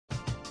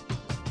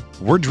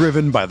We're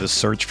driven by the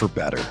search for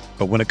better.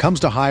 But when it comes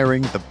to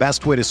hiring, the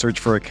best way to search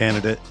for a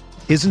candidate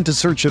isn't to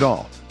search at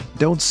all.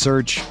 Don't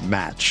search,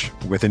 match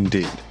with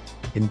Indeed.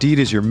 Indeed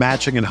is your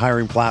matching and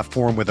hiring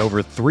platform with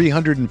over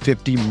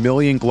 350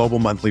 million global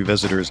monthly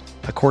visitors,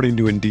 according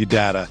to Indeed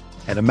data,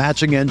 and a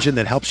matching engine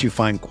that helps you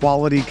find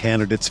quality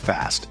candidates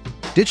fast.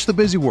 Ditch the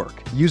busy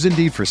work. Use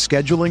Indeed for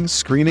scheduling,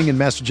 screening, and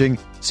messaging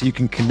so you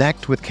can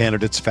connect with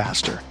candidates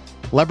faster.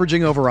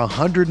 Leveraging over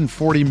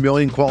 140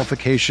 million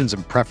qualifications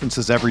and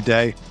preferences every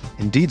day,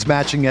 Indeed's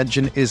matching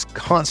engine is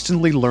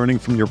constantly learning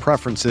from your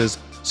preferences,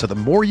 so the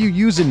more you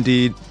use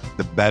Indeed,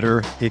 the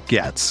better it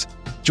gets.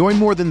 Join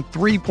more than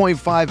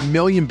 3.5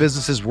 million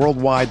businesses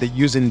worldwide that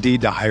use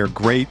Indeed to hire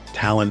great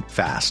talent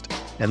fast.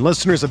 And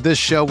listeners of this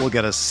show will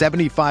get a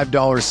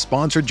 $75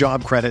 sponsored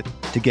job credit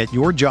to get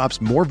your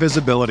jobs more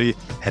visibility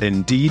at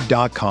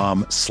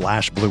Indeed.com/Blue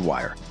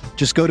Wire.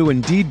 Just go to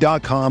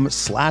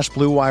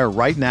Indeed.com/Blue Wire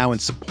right now and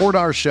support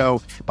our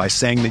show by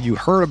saying that you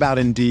heard about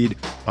Indeed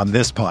on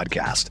this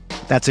podcast.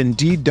 That's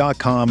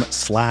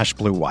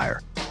Indeed.com/Blue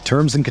Wire.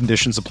 Terms and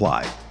conditions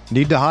apply.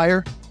 Need to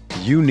hire?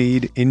 You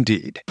need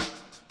Indeed.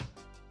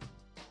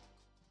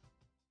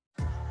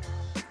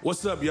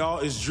 What's up, y'all?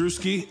 It's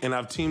Drewski, and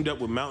I've teamed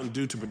up with Mountain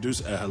Dew to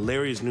produce a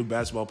hilarious new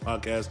basketball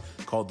podcast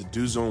called The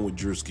Dew Zone with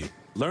Drewski.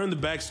 Learn the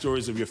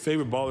backstories of your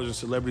favorite ballers and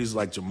celebrities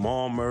like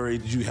Jamal Murray.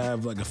 Did you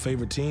have like a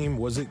favorite team?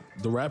 Was it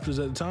the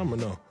Raptors at the time or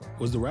no?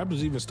 Was the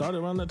Raptors even started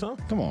around that time?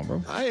 Come on,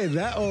 bro. I ain't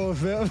that old,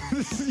 fam.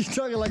 You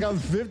talking like I'm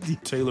 50.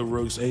 Taylor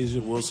Rooks, Asia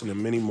Wilson,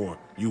 and many more.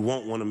 You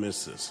won't want to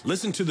miss this.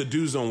 Listen to The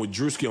Dew Zone with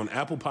Drewski on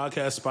Apple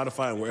Podcasts,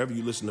 Spotify, and wherever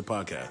you listen to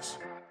podcasts.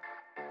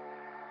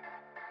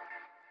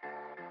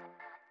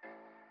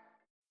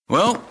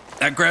 Well,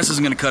 that grass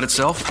isn't going to cut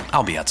itself.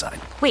 I'll be outside.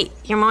 Wait,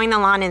 you're mowing the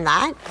lawn in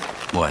that?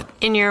 What?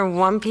 In your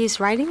one-piece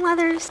riding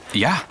leathers?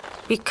 Yeah.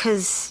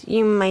 Because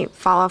you might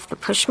fall off the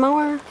push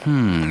mower?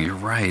 You're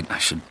right. I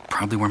should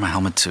probably wear my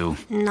helmet too.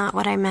 Not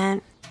what I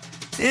meant.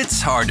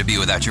 It's hard to be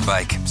without your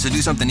bike, so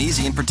do something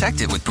easy and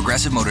protect it with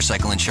Progressive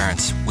Motorcycle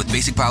Insurance. With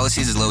basic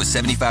policies as low as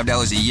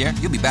 $75 a year,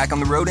 you'll be back on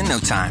the road in no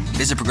time.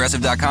 Visit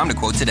Progressive.com to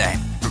quote today.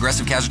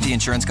 Progressive Casualty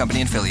Insurance Company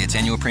and Affiliates.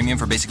 Annual premium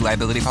for basic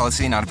liability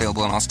policy not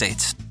available in all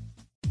states.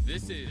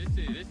 This is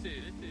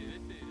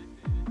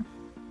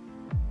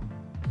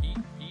Heat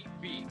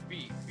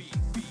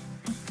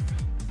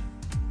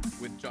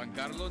with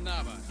Giancarlo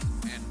Navas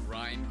and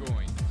Ryan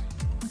Goins.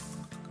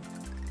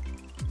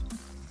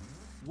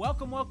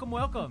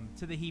 Welcome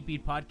to the Heat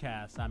Beat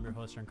Podcast. I'm your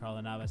host,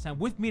 Giancarlo Navas, and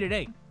with me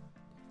today,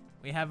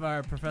 we have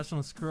our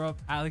professional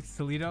screw-up, Alex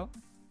Toledo.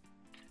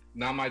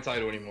 Not my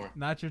title anymore.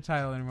 Not your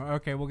title anymore.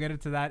 Okay, we'll get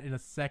into that in a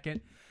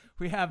second.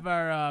 We have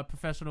our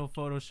professional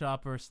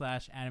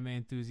Photoshopper / anime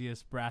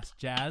enthusiast, Brass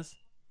Jazz.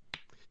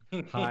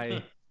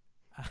 Hi.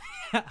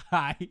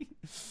 Hi.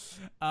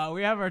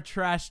 We have our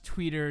trash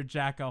tweeter,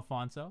 Jack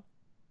Alfonso.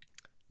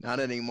 Not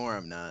anymore,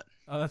 I'm not.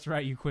 Oh, that's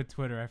right. You quit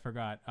Twitter. I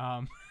forgot.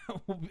 I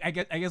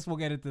guess we'll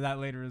get into that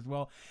later as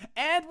well.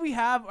 And we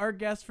have our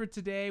guest for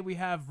today. We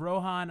have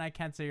Rohan. I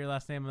can't say your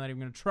last name. I'm not even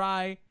going to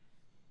try.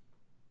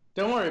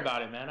 Don't worry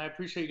about it, man. I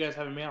appreciate you guys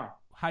having me on.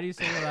 How do you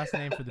say your last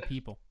name for the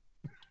people?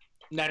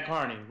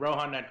 Nadkarni.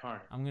 Rohan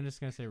Nadkarni. I'm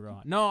just going to say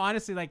Rohan. No,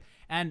 honestly,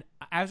 and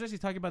I was actually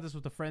talking about this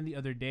with a friend the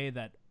other day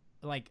that,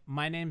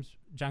 my name's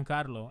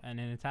Giancarlo, and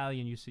in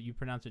Italian, you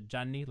pronounce it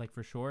Gianni,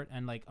 for short,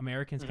 and,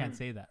 Americans can't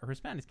say that, or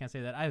Hispanics can't say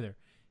that either.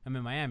 I'm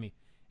in Miami,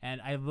 and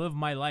I live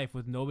my life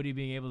with nobody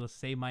being able to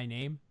say my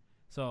name,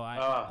 so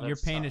your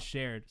pain is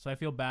shared, so I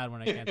feel bad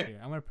when I can't say it.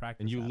 I'm going to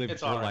practice. And you live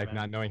your life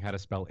not knowing how to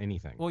spell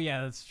anything. Well,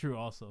 yeah, that's true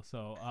also.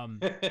 So,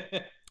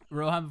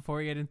 Rohan, before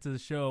we get into the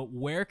show,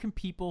 where can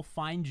people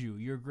find you?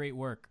 Your great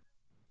work.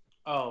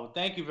 Oh,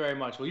 thank you very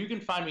much. Well, you can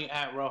find me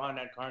at Rohan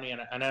Nadkarni,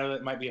 and I know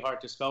that might be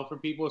hard to spell for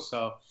people,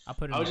 so I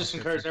would just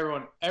encourage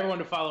everyone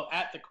to follow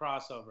at The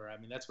Crossover. I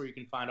mean, that's where you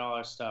can find all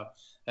our stuff.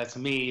 That's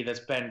me, that's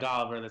Ben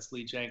Golliver, that's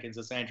Lee Jenkins,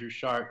 that's Andrew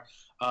Sharp,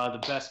 the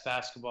best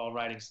basketball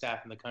writing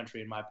staff in the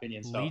country, in my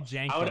opinion. So Lee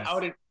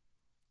Jenkins.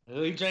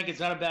 Lee Jenkins,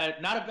 not a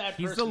bad person.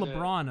 He's the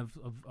LeBron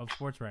of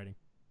sports writing.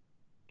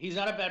 He's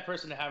not a bad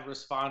person to have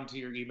respond to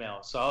your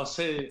email. So I'll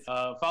say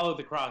follow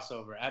The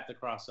Crossover, at The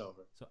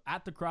Crossover. So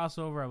at The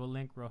Crossover, I will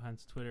link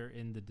Rohan's Twitter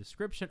in the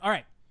description. All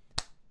right.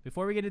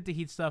 Before we get into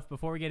Heat stuff,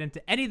 before we get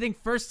into anything,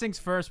 first things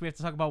first, we have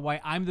to talk about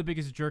why I'm the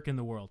biggest jerk in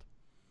the world.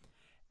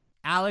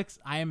 Alex,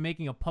 I am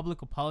making a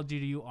public apology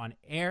to you on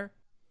air.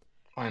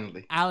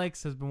 Finally.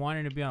 Alex has been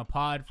wanting to be on a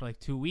pod for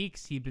 2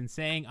 weeks. He's been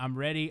saying, I'm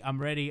ready.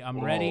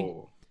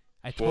 Whoa.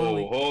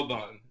 Hold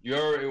on.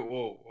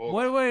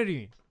 What do you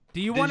mean? Do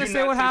you want to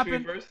say what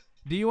happened?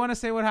 Do you want to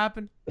say what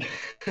happened?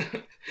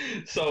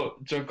 So,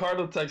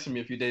 Giancarlo texted me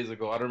a few days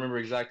ago. I don't remember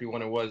exactly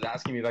when it was,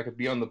 asking me if I could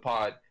be on the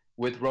pod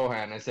with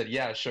Rohan. I said,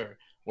 yeah, sure.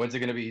 When's it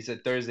going to be? He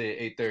said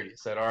Thursday at 8:30. I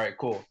said, all right,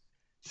 cool.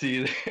 See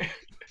you there.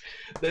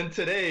 Then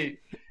today,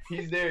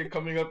 he's there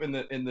coming up in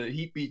the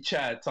Heat Beat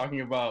chat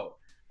talking about,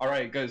 all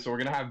right, good. So we're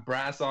going to have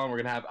Brass on. We're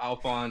going to have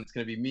Alf on. It's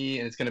going to be me,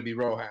 and it's going to be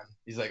Rohan.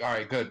 He's like, all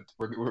right, good.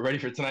 We're ready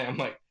for tonight. I'm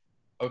like,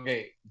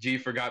 okay, G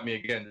forgot me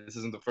again. This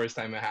isn't the first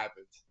time it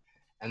happens.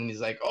 And then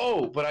he's like,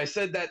 "Oh, but I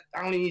said that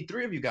I only need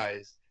 3 of you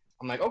guys."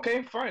 I'm like,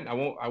 "Okay, fine. I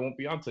won't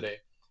be on today."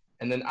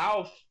 And then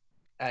Alf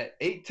at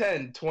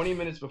 8:10, 20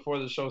 minutes before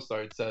the show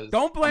starts, says,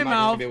 "Don't blame I'm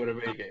not Alf." Be able to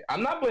make it.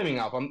 I'm not blaming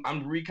Alf.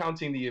 I'm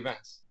recounting the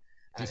events.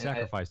 He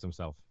sacrificed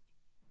himself.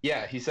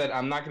 Yeah, he said,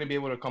 "I'm not going to be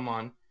able to come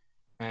on."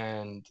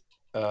 And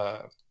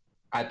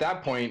at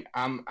that point,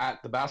 I'm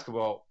at the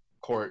basketball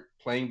court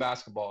playing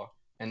basketball,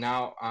 and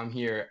now I'm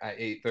here at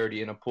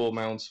 8:30 in a pool of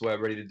my own sweat,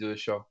 ready to do the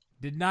show.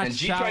 Did not and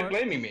G shower. tried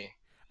blaming me.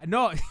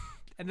 No,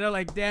 and they're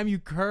like, "Damn, you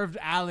curved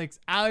Alex.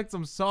 Alex,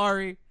 I'm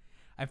sorry.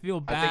 I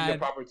feel bad." I think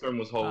the proper term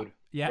was hold.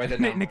 Yeah, Right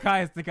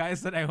Nikai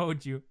said I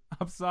owed you.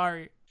 I'm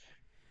sorry.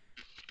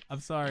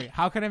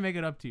 How can I make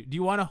it up to you? Do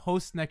you want to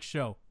host next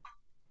show?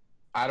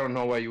 I don't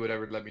know why you would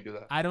ever let me do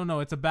that. I don't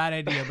know. It's a bad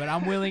idea, but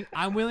I'm willing.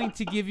 I'm willing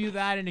to give you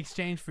that in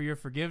exchange for your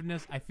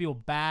forgiveness. I feel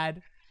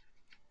bad.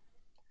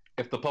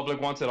 If the public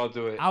wants it, I'll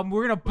do it.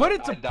 We're gonna put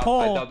it to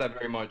poll. I doubt that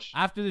very much.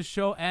 After the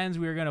show ends,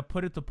 we're gonna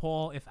put it to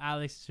poll if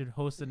Alex should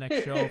host the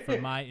next show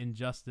for my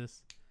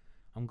injustice.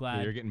 I'm glad.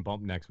 Yeah, you're getting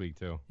bumped next week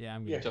too. Yeah,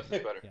 I'm getting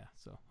Justice better. Yeah.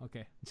 So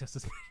okay,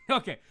 Justice.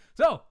 Okay.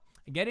 So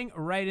getting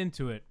right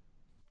into it,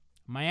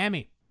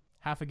 Miami,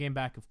 half a game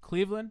back of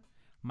Cleveland.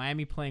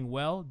 Miami playing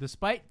well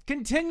despite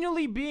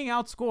continually being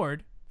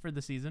outscored for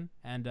the season,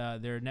 and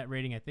their net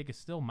rating I think is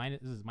still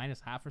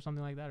minus half or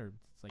something like that, or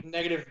it's like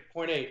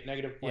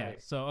 -0.8. Yeah.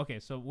 So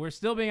okay, so we're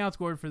still being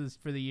outscored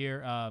for the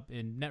year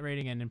in net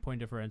rating and in point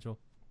differential.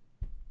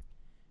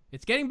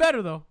 It's getting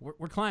better though.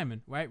 We're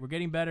climbing, right? We're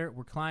getting better.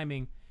 We're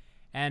climbing,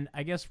 and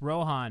I guess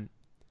Rohan.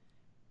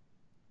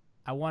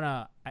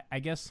 I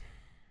guess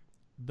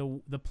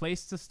the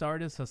place to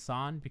start is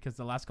Hassan, because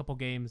the last couple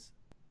games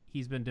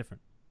he's been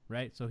different.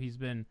 Right, so he's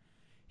been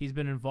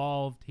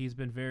involved. He's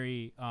been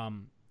very,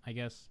 I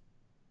guess,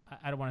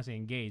 I don't want to say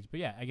engaged, but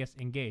yeah, I guess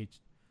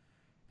engaged.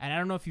 And I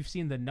don't know if you've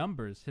seen the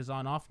numbers, his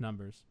on-off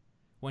numbers.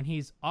 When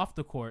he's off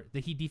the court, the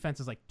Heat defense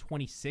is like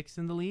 26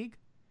 in the league,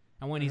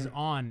 and when he's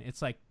on,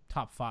 it's like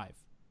top 5.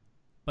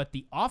 But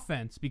the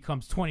offense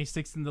becomes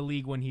 26 in the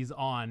league when he's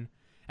on,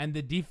 and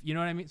you know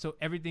what I mean? So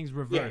everything's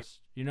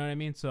reversed. Yeah. You know what I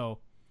mean? So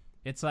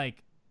it's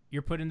like,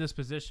 you're put in this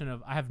position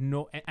of I have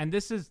no, and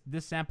this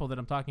sample that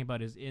I'm talking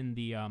about is in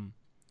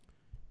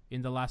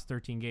the last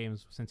 13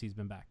 games since he's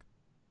been back.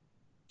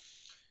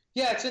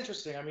 Yeah, it's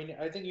interesting. I mean,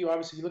 I think you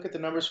look at the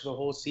numbers for the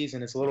whole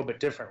season, it's a little bit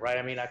different, right?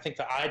 I mean, I think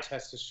the eye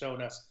test has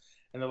shown us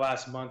in the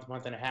last month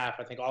and a half.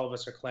 I think all of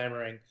us are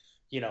clamoring,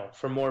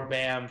 for more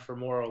Bam, for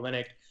more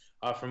Olynyk,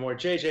 for more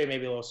JJ,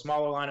 maybe a little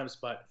smaller lineups,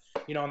 but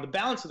on the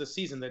balance of the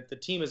season, the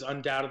team has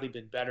undoubtedly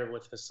been better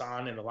with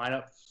Hassan in the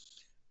lineup.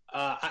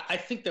 I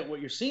think that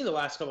what you're seeing the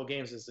last couple of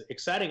games is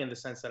exciting in the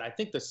sense that I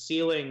think the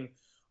ceiling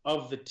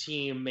of the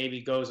team maybe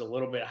goes a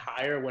little bit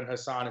higher when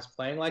Hassan is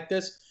playing like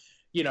this.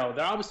 They're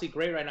obviously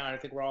great right now, and I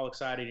think we're all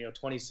excited.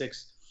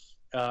 26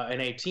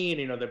 and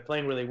 18. They're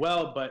playing really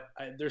well, but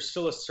there's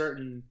still a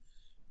certain,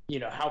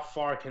 how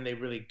far can they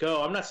really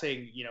go? I'm not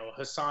saying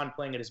Hassan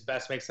playing at his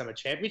best makes them a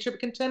championship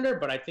contender,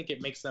 but I think it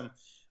makes them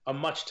a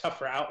much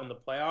tougher out in the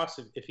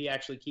playoffs if he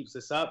actually keeps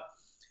this up.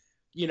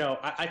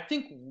 I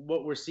think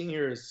what we're seeing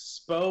here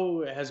is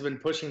Spo has been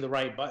pushing the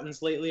right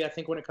buttons lately, I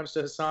think, when it comes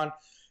to Hassan.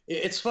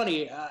 It's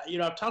funny,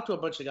 I've talked to a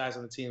bunch of guys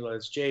on the team, whether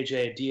it's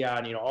JJ,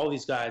 Dion, all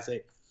these guys,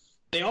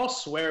 they all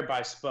swear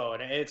by Spo.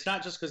 And it's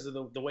not just because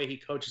of the way he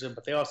coaches them,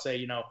 but they all say,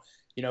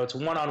 it's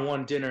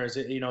one-on-one dinners,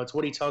 it's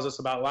what he tells us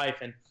about life.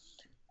 And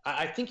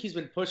I think he's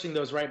been pushing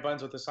those right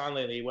buttons with Hassan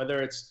lately,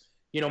 whether it's,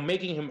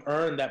 making him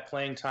earn that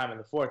playing time in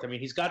the fourth. I mean,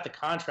 he's got the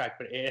contract,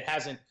 but it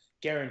hasn't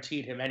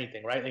guaranteed him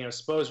anything, right?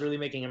 Spo's really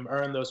making him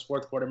earn those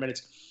fourth quarter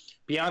minutes.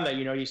 Beyond that,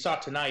 you saw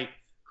tonight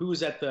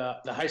who's at the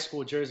high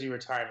school jersey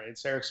retirement.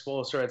 It's Eric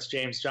Spoelstra, it's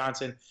James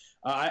Johnson.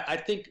 I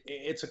think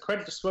it's a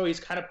credit to Spo. He's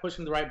kind of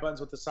pushing the right buttons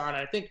with the sign.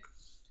 And I think,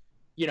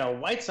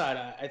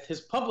 Whiteside,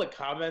 his public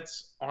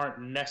comments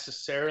aren't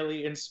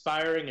necessarily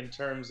inspiring in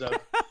terms of,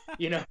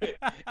 in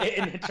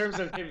terms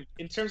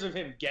of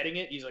him getting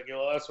it. He's like,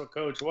 that's what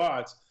coach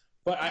wants.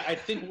 But I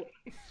think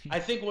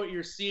what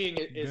you're seeing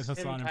is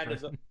him kind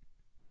of.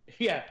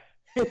 Yeah,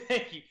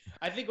 thank you.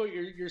 I think what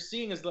you're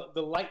seeing is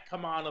the light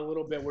come on a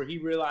little bit where he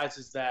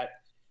realizes that,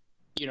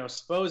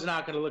 Spo's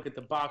not going to look at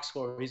the box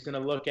score. He's going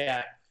to look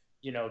at,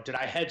 did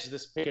I hedge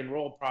this pick and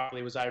roll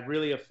properly? Was I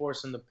really a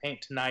force in the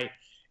paint tonight?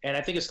 And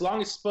I think as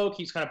long as Spo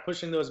keeps kind of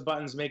pushing those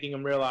buttons, making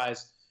him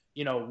realize,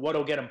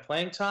 what'll get him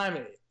playing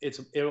time,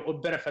 it will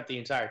benefit the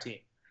entire team.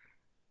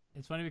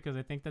 It's funny because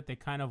I think that they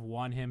kind of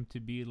want him to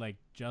be like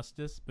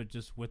Justice, but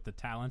just with the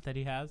talent that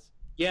he has.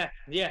 Yeah,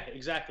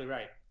 exactly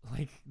right.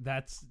 Like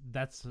that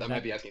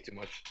might be asking too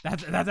much.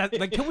 That's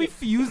like, can we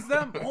fuse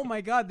them? Oh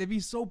my God, they'd be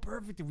so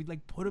perfect if we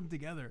like put them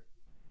together.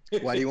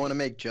 Why do you want to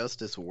make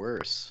Justice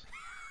worse?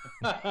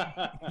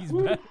 He's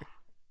better.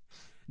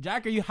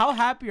 Jack, how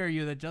happy are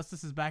you that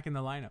Justice is back in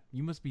the lineup?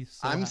 You must be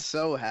so. I'm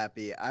so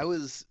happy. It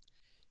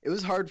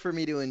was hard for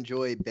me to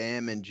enjoy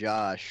Bam and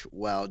Josh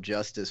while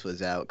Justice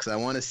was out because I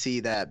want to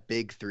see that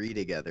big three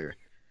together,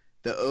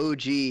 the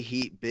OG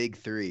Heat big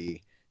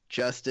three: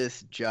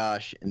 Justice,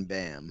 Josh, and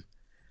Bam.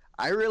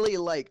 I really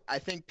I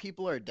think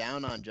people are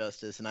down on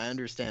Justice, and I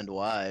understand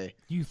why.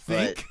 You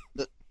think?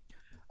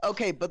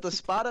 Okay, but the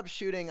spot-up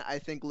shooting, I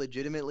think,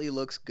 legitimately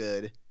looks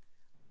good.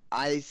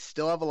 I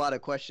still have a lot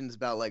of questions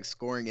about,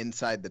 scoring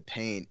inside the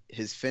paint.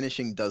 His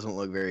finishing doesn't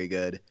look very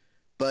good.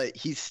 But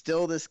he's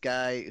still this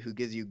guy who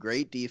gives you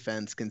great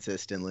defense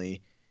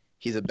consistently.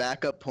 He's a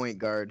backup point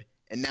guard,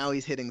 and now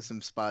he's hitting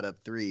some spot-up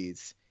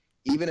threes.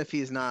 Even if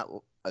he's not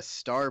a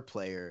star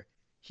player,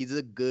 he's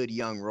a good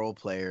young role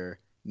player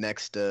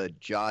next to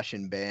Josh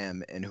and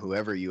Bam and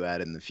whoever you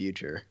add in the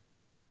future.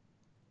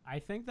 I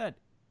think that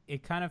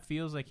it kind of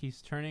feels like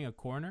he's turning a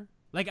corner.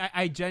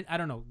 I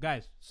don't know,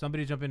 guys.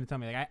 Somebody jump in and tell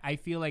me. I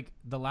feel like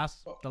the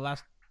last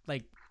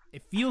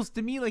it feels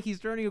to me like he's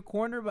turning a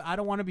corner, but I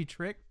don't want to be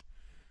tricked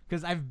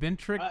because I've been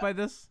tricked by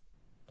this.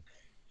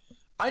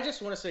 I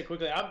just want to say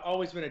quickly, I've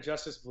always been a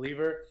Justice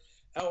believer.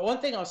 One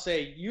thing I'll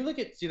say, you look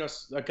at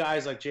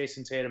guys like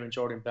Jason Tatum and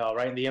Jordan Bell,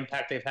 right, and the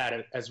impact they've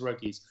had as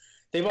rookies.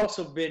 They've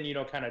also been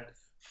kind of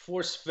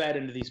force-fed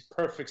into these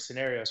perfect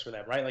scenarios for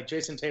them, right? Like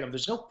Jason Tatum,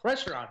 there's no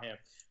pressure on him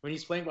when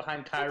he's playing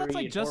behind Kyrie. That's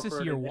like and Justice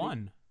Horford year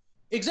one.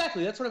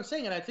 Exactly, that's what I'm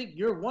saying. And I think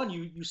year one,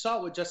 you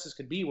saw what Justice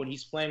could be when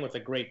he's playing with a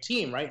great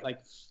team, right? Like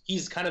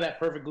he's kind of that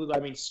perfect glue guy. I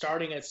mean,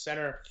 starting at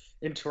center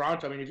in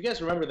Toronto. I mean, if you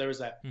guys remember, there was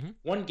that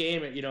one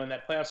game, in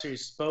that playoff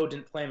series, Spo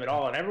didn't play him at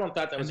all, and everyone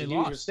thought that was a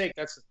huge mistake.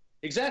 That's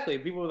exactly.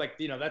 People were like,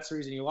 that's the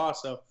reason you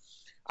lost. So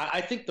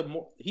I think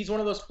he's one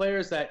of those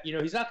players that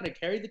he's not going to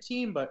carry the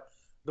team, but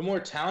the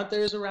more talent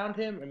there is around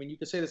him. I mean, you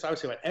could say this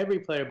obviously about every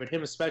player, but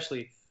him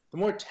especially. The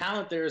more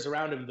talent there is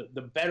around him,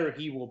 the better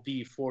he will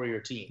be for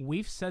your team.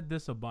 We've said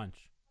this a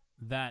bunch,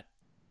 that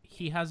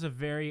he has a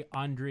very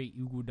Andre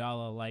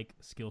Iguodala-like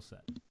skill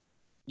set.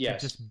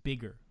 Yes. Just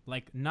bigger.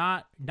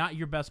 Not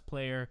your best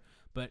player,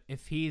 but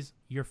if he's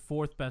your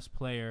fourth best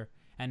player,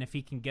 and if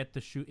he can get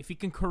the shoot, if he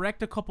can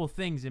correct a couple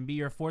things and be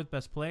your fourth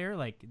best player,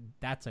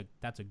 that's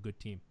a good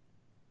team.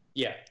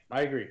 Yeah,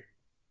 I agree.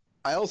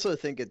 I also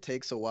think it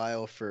takes a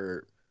while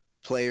for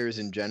players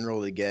in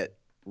general to get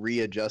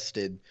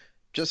readjusted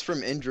just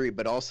from injury,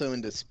 but also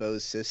into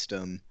Spo's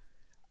system.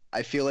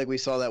 I feel like we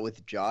saw that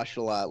with Josh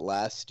a lot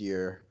last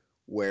year,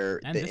 where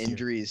the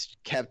injuries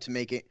kept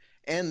making,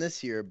 and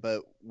this year,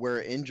 but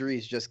where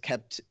injuries just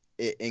kept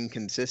it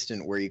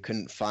inconsistent, where you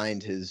couldn't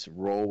find his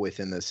role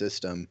within the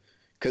system.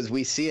 Because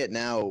we see it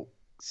now,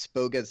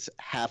 Spo gets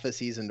half a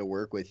season to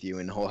work with you,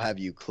 and he'll have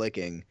you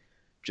clicking,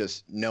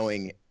 just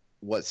knowing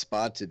what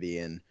spot to be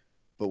in.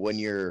 But when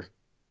you're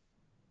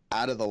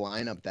out of the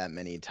lineup that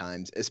many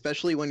times,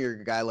 especially when you're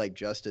a guy like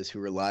Justice who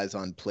relies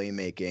on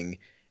playmaking,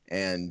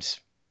 and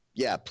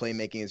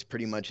playmaking is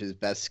pretty much his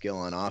best skill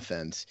on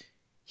offense,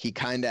 he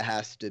kind of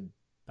has to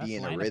be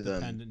in a rhythm. That's lineup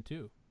dependent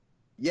too.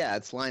 Yeah,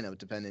 it's lineup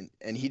dependent,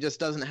 and he just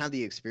doesn't have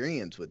the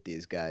experience with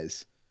these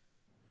guys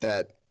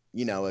that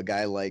a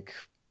guy like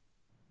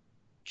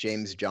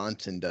James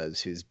Johnson does,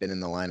 who's been in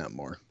the lineup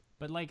more.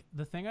 But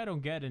the thing I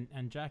don't get,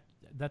 and Jack,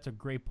 that's a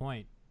great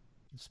point.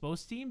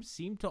 Spo's teams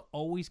seem to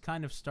always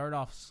kind of start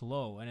off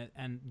slow,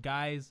 and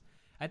guys,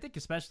 I think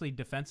especially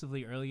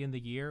defensively early in the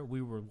year,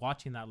 we were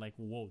watching that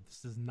whoa,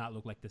 this does not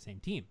look like the same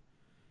team.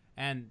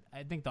 And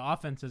I think the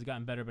offense has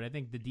gotten better, but I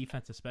think the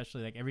defense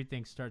especially,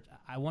 everything starts.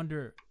 I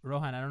wonder,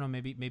 Rohan, I don't know,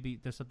 maybe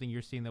there's something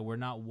you're seeing that we're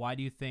not. Why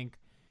do you think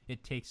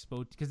it takes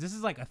Spo? Because this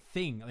is a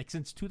thing.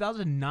 Since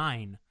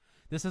 2009,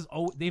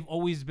 they've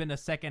always been a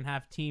second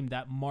half team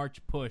that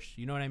march push.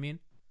 You know what I mean?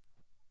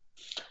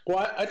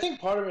 Well, I think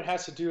part of it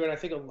has to do, and I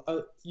think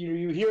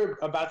you hear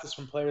about this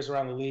from players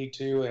around the league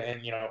too,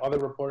 and other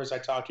reporters I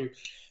talk to.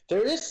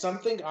 There is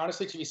something,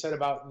 honestly, to be said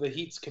about the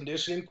Heat's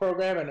conditioning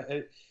program,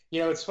 and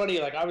it's funny.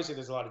 Obviously,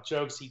 there's a lot of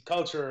jokes, Heat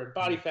culture, and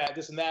body fat,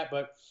 this and that,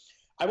 but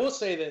I will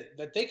say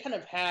that they kind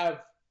of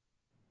have,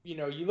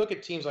 you look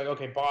at teams like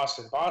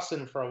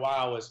Boston for a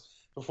while was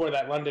before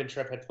that London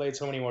trip had played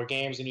so many more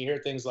games, and you hear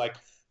things like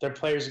their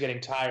players are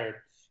getting tired.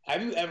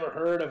 Have you ever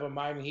heard of a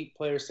Miami Heat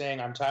player saying,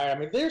 "I'm tired"? I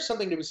mean, there's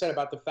something to be said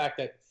about the fact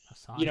that,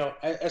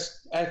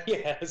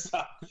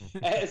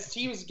 as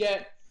teams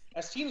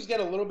get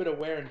a little bit of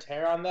wear and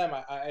tear on them,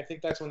 I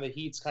think that's when the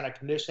Heat's kind of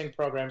conditioning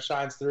program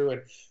shines through.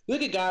 And you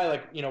look at a guy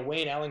like,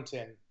 Wayne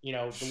Ellington,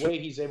 the way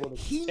he's able to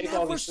take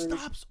all these threes. He never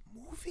stops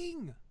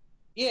moving.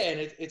 Yeah, and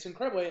it's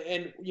incredible.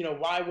 And,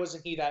 why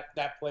wasn't he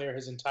that player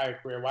his entire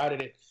career? Why did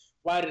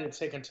it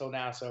take until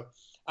now? So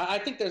I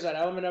think there's that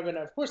element of it. And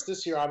of course,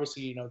 this year,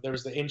 obviously, there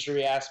was the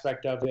injury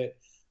aspect of it.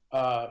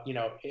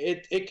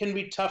 It can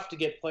be tough to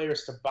get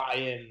players to buy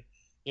in,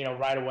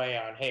 right away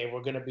on, hey,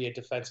 we're going to be a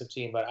defensive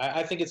team. But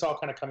I think it's all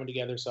kind of coming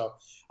together. So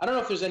I don't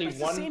know if there's any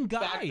one same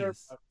factor.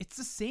 It's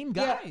the same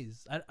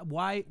guys. Yeah.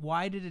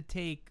 Why did it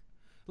take,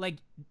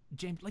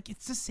 James?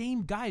 It's the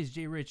same guys.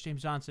 Jay Rich,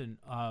 James Johnson,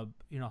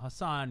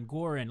 Hassan,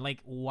 Goran.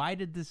 Why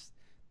did this?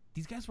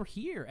 These guys were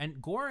here, and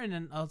Goran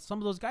and some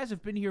of those guys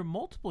have been here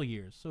multiple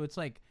years. So it's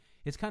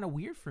it's kind of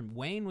weird for him.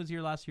 Wayne was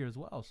here last year as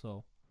well.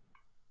 So,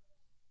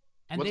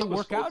 and they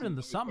work out in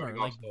the summer,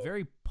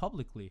 very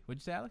publicly.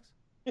 What'd you say, Alex?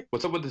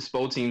 What's up with the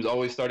Spo teams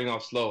always starting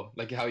off slow?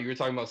 Like how you were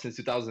talking about since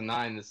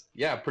 2009.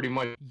 Yeah, pretty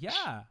much.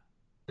 Yeah.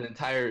 an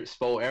entire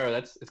Spo era.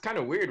 It's kind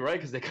of weird, right?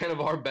 Because they kind of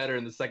are better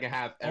in the second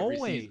half every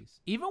season.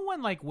 Even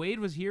when like Wade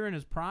was here in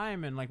his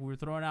prime, and like we were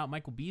throwing out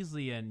Michael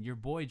Beasley and your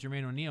boy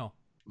Jermaine O'Neal.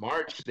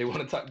 March, they want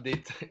to talk.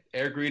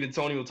 Eric Reed and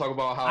Tony will talk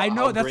about how I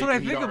know how that's great what I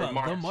the think Heat are in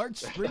about the March. March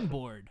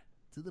springboard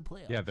to the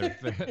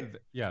playoffs.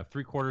 Yeah,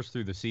 3/4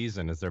 through the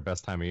season is their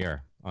best time of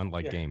year,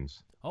 unlike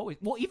games. Always.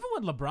 Well, even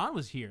when LeBron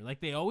was here, like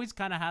they always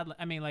kind of had.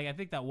 I mean, like I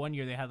think that one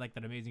year they had like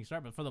that amazing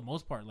start, but for the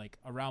most part, like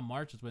around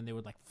March is when they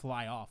would like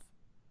fly off.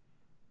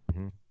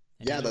 Mm-hmm.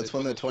 Yeah, that's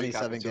when the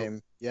 27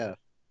 game. Yeah.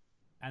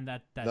 And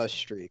that the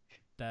streak.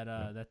 That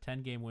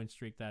 10-game win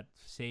streak that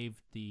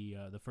saved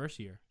the first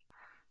year.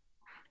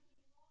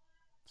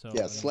 So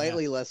yeah,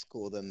 slightly less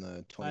cool than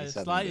the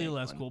 27. Slightly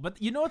less cool,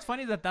 but you know what's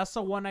funny that's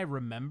the one I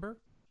remember.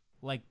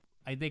 Like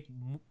I think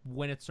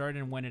when it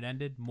started and when it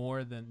ended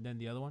more than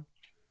the other one.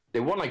 They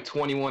won like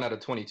 21 out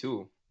of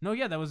 22. No,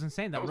 yeah, that was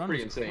insane. That run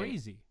was insane.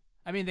 Crazy.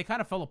 I mean, they kind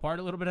of fell apart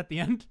a little bit at the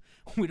end.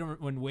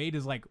 When Wade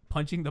is like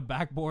punching the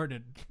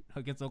backboard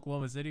against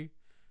Oklahoma City,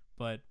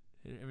 but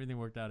everything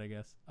worked out, I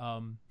guess.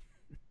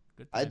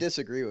 Good I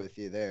disagree with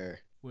you there.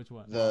 Which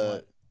one?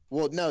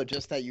 Well, no,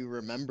 just that you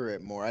remember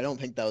it more. I don't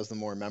think that was the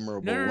more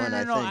memorable one.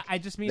 No, I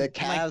just mean the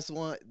Cavs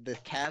one, the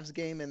Cavs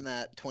game and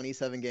that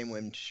 27-game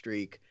win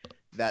streak,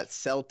 that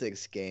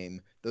Celtics game.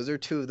 Those are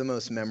two of the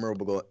most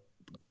memorable.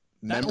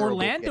 That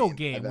Orlando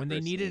game when they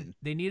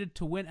needed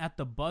to win at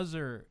the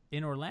buzzer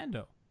in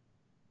Orlando.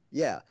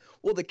 Yeah,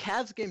 well, the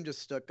Cavs game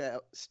just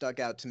stuck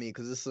out to me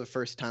because this is the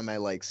first time I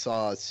like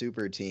saw a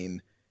super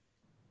team,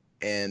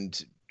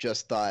 and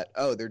just thought,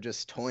 oh, they're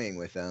just toying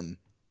with them.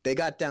 They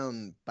got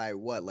down by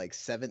what, like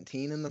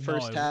 17 in the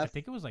first half? I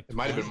think it was like 20. It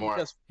might have been more.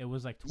 It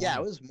was like 20. Yeah,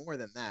 it was more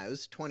than that. It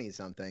was 20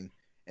 something,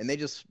 and they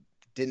just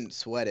didn't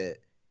sweat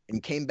it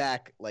and came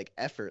back like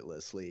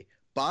effortlessly.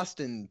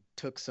 Boston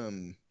took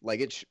some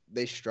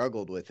they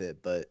struggled with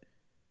it, but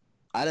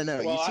I don't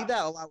know. Well, you see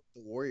that a lot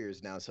with the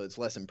Warriors now, so it's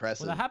less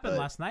impressive. Well, that happened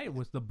last night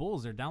with the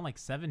Bulls. They're down like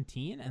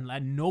 17, and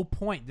at no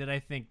point did I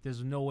think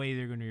there's no way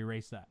they're going to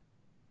erase that.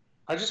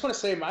 I just want to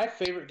say my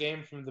favorite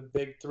game from the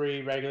Big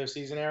Three regular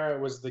season era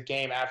was the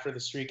game after the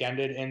streak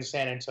ended in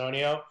San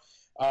Antonio,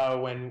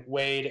 when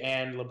Wade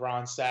and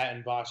LeBron sat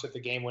and botched at the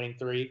game-winning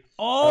three.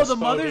 Oh, the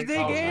Mother's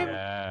Day game?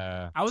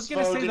 Yeah. I was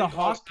going to say the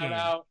Hawk game.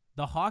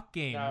 The Hawk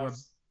game where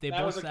they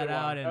both sat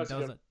out and that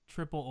was a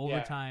triple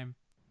overtime.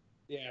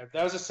 Yeah,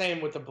 that was the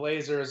same with the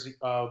Blazers.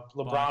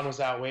 LeBron was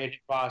out, Wade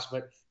Bosh,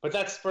 but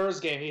that Spurs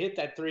game, he hit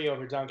that three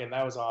over Duncan.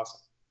 That was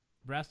awesome.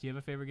 Brass, do you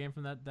have a favorite game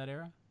from that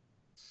era?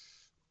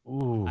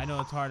 Ooh, I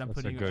know it's hard. I'm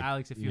putting you,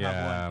 Alex, if you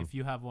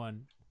have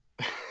one.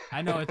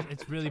 I know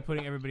it's really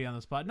putting everybody on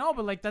the spot. No,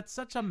 but like that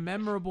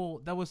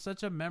was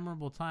such a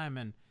memorable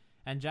time,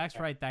 and Jack's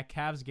right. That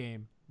Cavs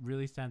game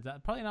really stands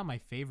out. Probably not my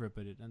favorite,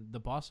 but and the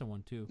Boston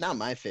one too. Not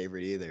my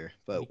favorite either.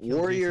 But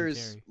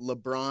Warriors,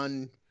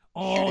 LeBron.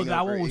 Oh,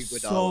 that one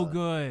was so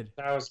good.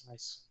 That was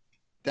nice.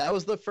 That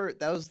was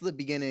the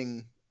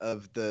beginning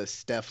of the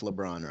Steph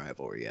LeBron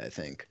rivalry, I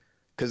think.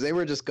 Because they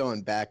were just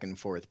going back and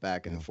forth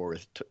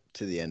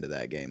to the end of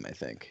that game, I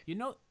think. You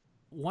know,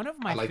 one of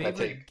my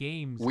favorite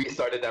games. We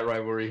started that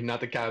rivalry,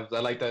 not the Cavs.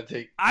 I like that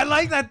take. I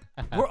like that.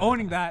 We're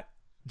owning that.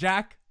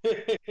 Jack,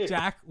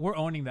 we're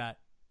owning that.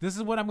 This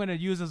is what I'm going to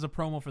use as a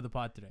promo for the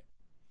pod today.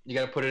 You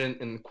got to put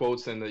it in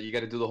quotes, and you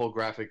got to do the whole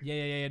graphic.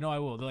 Yeah. No, I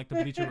will. They're like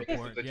the Bleacher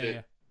Report.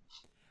 Yeah.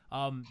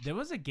 There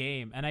was a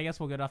game, and I guess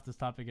we'll get off this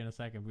topic in a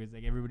second because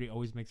like everybody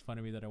always makes fun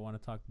of me that I want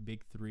to talk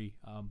Big Three.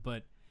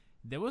 But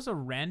there was a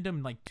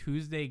random like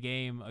Tuesday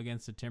game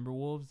against the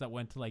Timberwolves that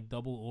went to like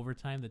double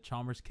overtime. The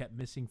Chalmers kept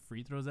missing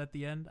free throws at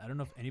the end. I don't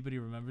know if anybody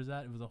remembers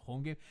that. It was a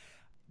home game.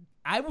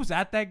 I was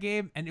at that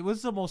game, and it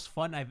was the most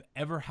fun I've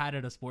ever had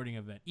at a sporting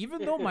event.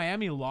 Even though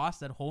Miami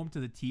lost at home to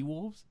the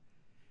T-Wolves,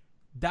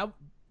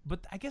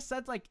 but I guess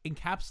that like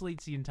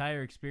encapsulates the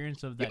entire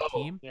experience of that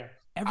team. Yeah.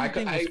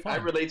 Everything was fun. I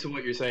relate to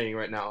what you're saying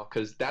right now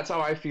because that's how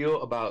I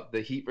feel about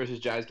the Heat versus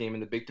Jazz game in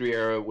the Big Three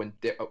era. I was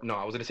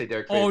going to say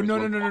Derek Favors.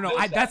 Oh,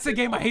 no. That's the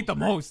game I hate the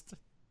most.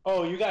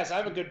 Oh, you guys, I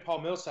have a good Paul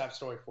Millsap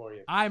story for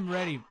you. I'm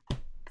ready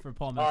for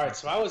Paul Millsap. All right,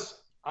 so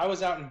I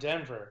was out in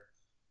Denver,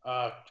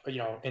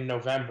 in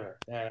November,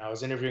 and I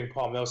was interviewing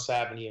Paul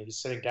Millsap, and he was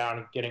sitting down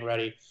and getting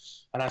ready,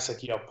 and I said,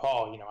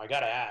 Paul, I got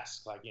to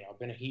ask, I've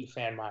been a Heat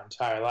fan my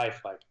entire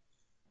life,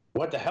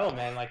 what the hell,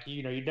 man?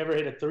 You'd never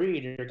hit a three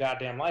in your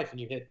goddamn life, and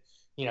you hit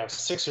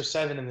 6 or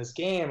 7 in this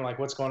game.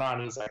 What's going on?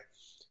 And he's like,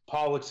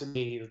 Paul looks at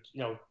me,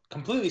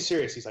 completely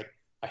serious. He's like,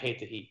 I hate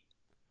the Heat.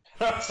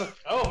 And I was like,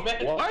 oh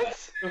man,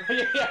 what?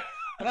 Yeah.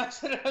 And I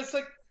was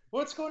like,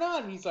 what's going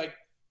on? And he's like,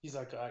 he's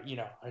like,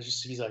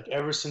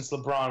 ever since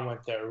LeBron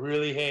went there,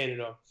 really hated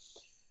him.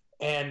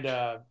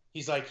 And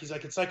he's like,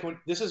 it's like when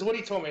this is what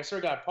he told me. I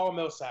swear to God, Paul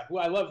Millsap, who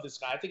I love this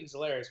guy. I think he's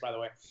hilarious, by the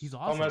way. He's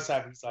awesome. Paul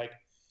Millsap, he's like,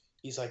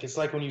 it's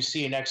like when you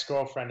see an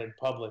ex-girlfriend in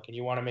public and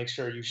you want to make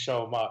sure you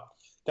show him up.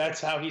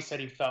 That's how he said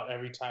he felt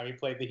every time he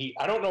played the Heat.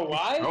 I don't know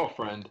why.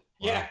 Girlfriend.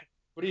 Yeah, wow.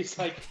 But he's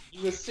like,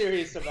 he was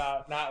serious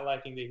about not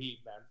liking the Heat,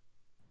 man.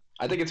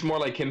 I think it's more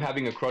like him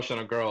having a crush on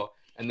a girl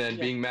and then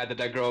being mad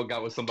that girl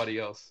got with somebody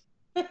else.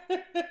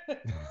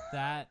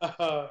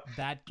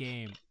 That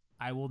game,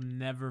 I will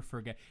never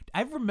forget.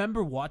 I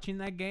remember watching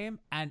that game,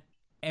 and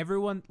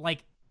everyone,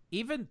 like,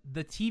 even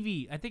the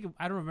TV, I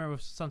don't remember if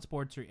it was Sun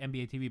Sports or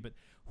NBA TV, but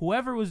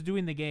whoever was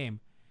doing the game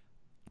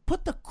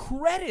put the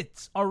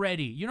credits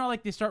already. You know,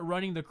 like they start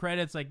running the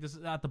credits, like this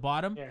is at the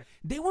bottom. Yeah.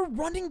 They were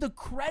running the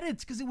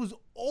credits because it was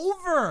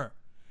over.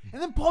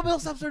 And then Paul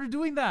Millsap started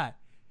doing that.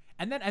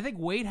 And then I think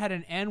Wade had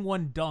an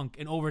N1 dunk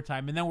in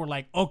overtime, and then we're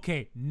like,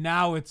 okay,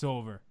 now it's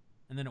over.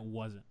 And then it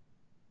wasn't.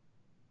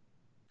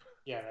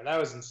 Yeah, man, that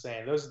was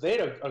insane. They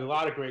had a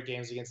lot of great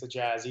games against the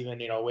Jazz,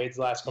 even, Wade's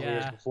last couple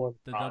years before.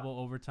 The double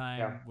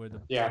overtime where the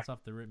shots off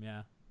the rim,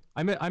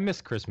 I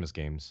miss Christmas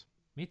games.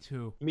 Me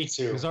too.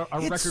 Because our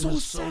record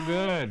was so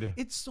good.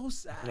 It's so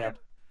sad. Yeah.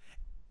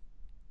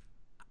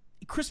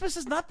 Christmas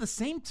is not the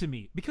same to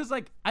me because,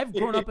 like, I've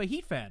grown up a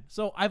Heat fan.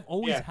 So I've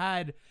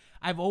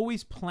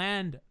always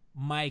planned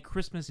my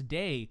Christmas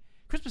Day.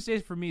 Christmas Day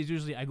for me is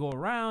usually I go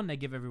around, I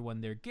give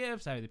everyone their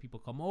gifts, either people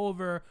come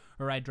over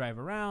or I drive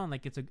around.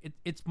 Like,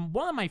 it's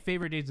one of my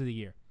favorite days of the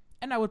year.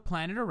 And I would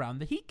plan it around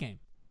the Heat game.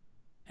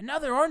 And now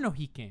there are no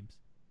Heat games.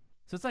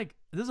 So it's like,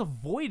 there's a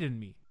void in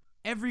me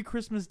every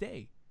Christmas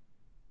Day.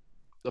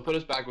 They'll put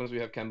us back once we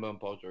have Kemba and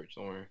Paul George.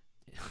 Don't worry.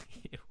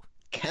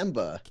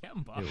 Kemba.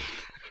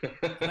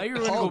 Now you're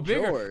going to go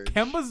bigger. George.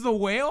 Kemba's the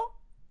whale?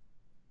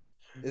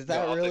 Is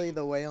that really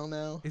the whale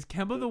now? Is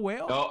Kemba the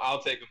whale? No,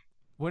 I'll take him.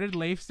 What did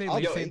Leif say?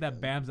 Leif said that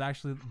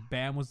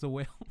Bam was the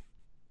whale.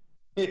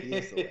 He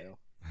is the whale.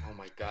 Oh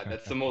my god,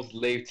 that's the most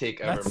Leif take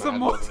ever. That's the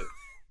most...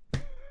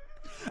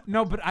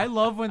 No, but I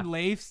love when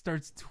Leif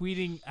starts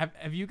tweeting.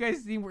 Have you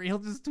guys seen where he'll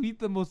just tweet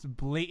the most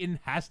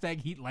blatant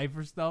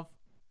 #HeatLifer stuff?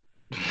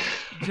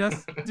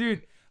 Just,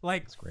 dude,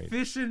 like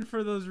fishing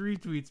for those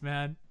retweets,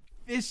 man.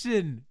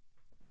 Fishing.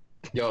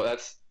 Yo,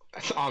 that's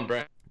on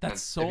brand.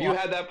 That's so. If you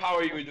had that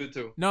power, you would do it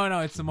too.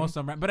 No, it's the most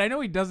on brand. But I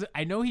know he does it.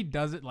 I know he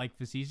does it like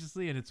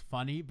facetiously, and it's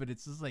funny. But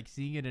it's just like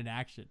seeing it in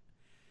action.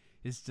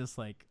 It's just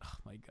like, oh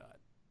my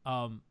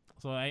god.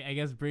 So I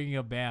guess bringing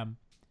up Bam,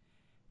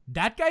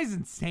 that guy's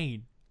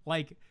insane.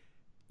 Like,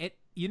 it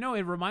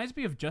reminds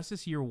me of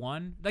Justice Year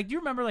One. Like, do you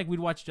remember, like, we'd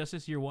watch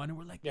Justice Year One and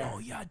we're like, oh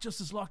yeah,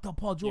 Justice locked up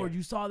Paul George.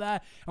 You saw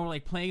that? And we're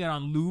like playing it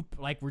on loop.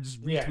 Like, we're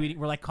just retweeting.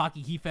 We're like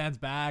cocky Heat fans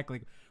back.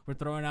 Like, we're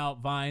throwing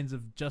out vines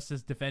of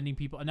Justice defending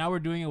people. And now we're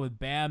doing it with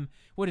Bam.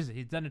 What is it?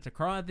 He's done it to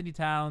Karl Anthony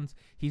Towns.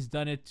 He's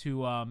done it to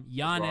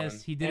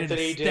Giannis. He did it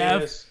to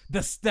Steph.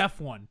 The Steph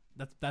one.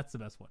 That's the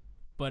best one.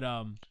 But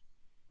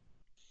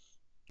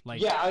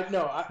like, yeah, I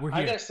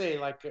gotta say,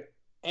 like,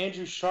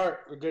 Andrew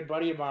Sharp, a good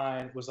buddy of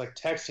mine, was like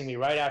texting me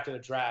right after the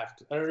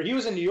draft. Or he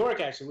was in New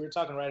York, actually. We were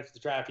talking right after the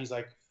draft. He's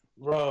like,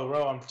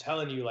 bro, I'm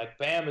telling you, like,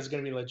 Bam is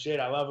going to be legit.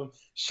 I love him.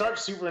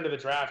 Sharp's super into the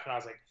draft. And I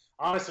was like,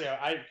 honestly,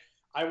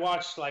 I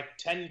watched like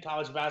 10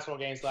 college basketball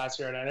games last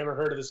year, and I never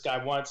heard of this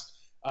guy once.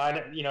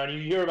 And you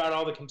hear about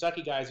all the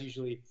Kentucky guys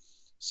usually.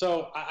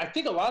 So I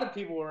think a lot of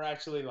people were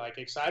actually, like,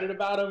 excited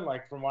about him,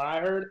 like, from what I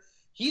heard.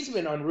 He's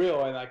been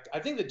unreal. And, like, I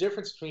think the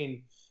difference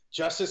between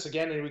Justice,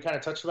 again, and we kind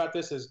of touched about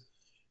this, is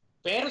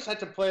Bam's had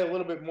to play a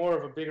little bit more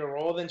of a bigger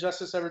role than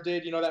Justice ever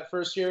did, that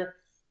first year.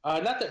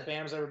 Not that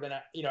Bam's ever been,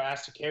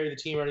 asked to carry the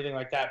team or anything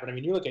like that, but I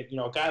mean, you look at,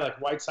 a guy like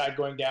Whiteside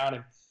going down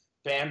and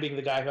Bam being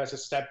the guy who has to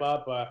step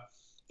up.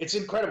 It's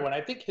incredible. And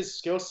I think his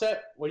skill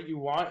set, what you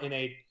want in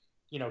a,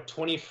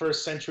 21st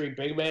century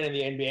big man in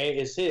the NBA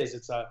is his.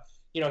 It's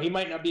he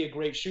might not be a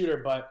great shooter,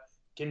 but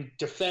can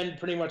defend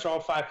pretty much all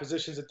 5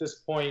 positions at this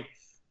point,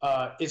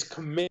 is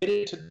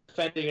committed to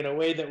defending in a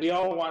way that we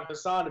all want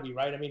Hassan to be,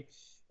 right? I mean,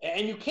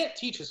 and you can't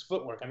teach his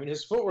footwork. I mean,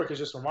 his footwork is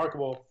just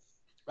remarkable.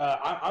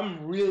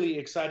 I'm really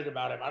excited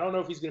about him. I don't know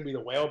if he's going to be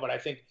the whale, but I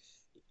think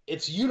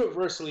it's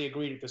universally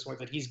agreed at this point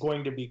that he's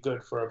going to be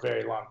good for a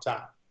very long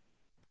time.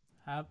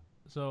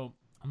 So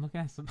I'm looking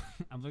at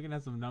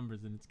some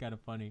numbers, and it's kind of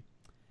funny.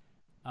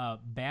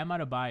 Bam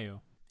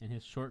Adebayo in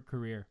his short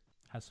career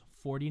has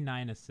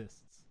 49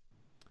 assists.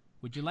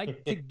 Would you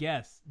like to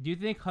guess? Do you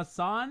think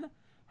Hassan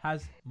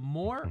has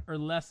more or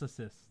less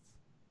assists?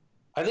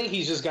 I think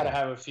he's just got to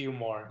have a few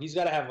more. He's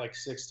got to have like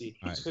 60.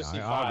 He's 55.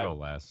 I'll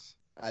go less.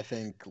 I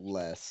think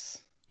less.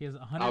 He has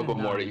 109. I'll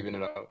go more to even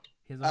it out.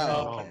 He has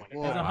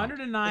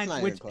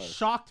 109, which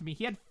shocked me.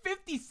 He had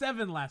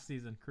 57 last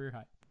season, career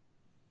high.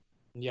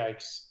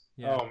 Yikes.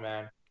 Yeah. Oh,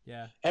 man.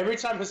 Yeah. Every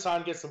time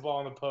Hassan gets the ball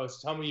in the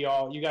post, tell me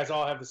you guys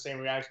all have the same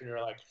reaction.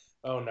 You're like,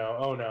 oh, no,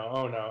 oh, no,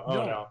 oh, no,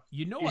 oh, no.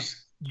 You know what?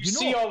 You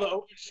see all the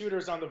open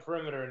shooters on the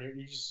perimeter,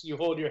 and you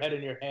hold your head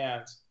in your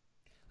hands.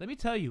 Let me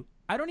tell you,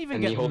 I don't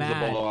even get mad. And he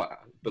holds the ball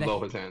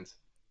below his hands.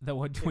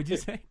 What'd you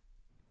say?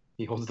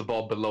 He holds the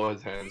ball below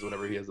his hands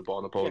whenever he has the ball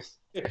in the post.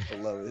 I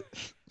love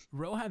it.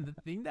 Rohan, the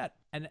thing that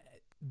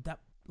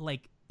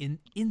like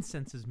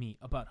incenses me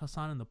about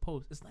Hassan in the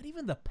post, it's not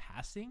even the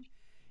passing.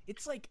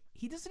 It's like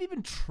he doesn't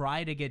even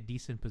try to get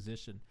decent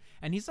position,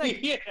 and he's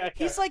like,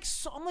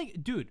 I'm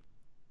like, dude,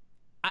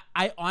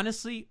 I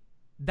honestly,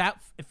 that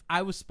if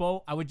I was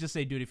Spo, I would just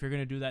say, dude, if you're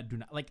gonna do that, do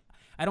not. Like,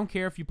 I don't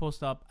care if you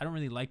post up. I don't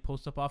really like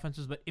post up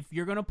offenses, but if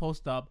you're gonna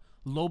post up,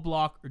 low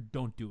block or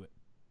don't do it.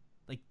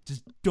 Like,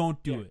 just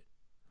don't do it.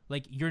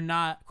 Like, you're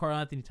not Karl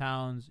Anthony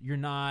Towns. You're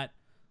not,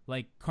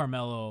 like,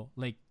 Carmelo.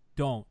 Like,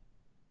 don't.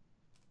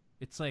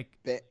 It's like,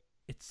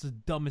 it's the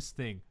dumbest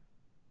thing.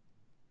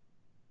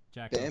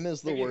 Jack, Bam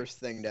is the worst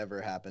thing to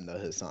ever happen to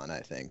Hassan, I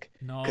think.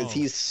 No. Because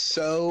he's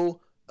so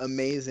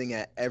amazing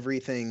at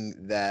everything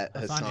that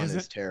Hassan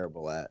is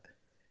terrible at.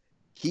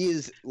 He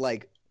is,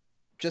 like,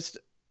 just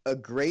a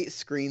great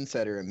screen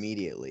setter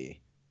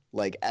immediately.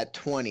 Like, at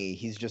 20,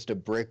 he's just a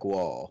brick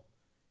wall.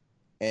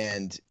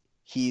 And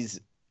he's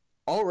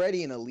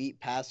already an elite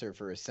passer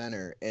for a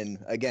center. And,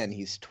 again,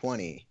 he's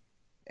 20.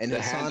 And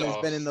Hassan has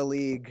been in the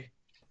league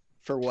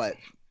for, what,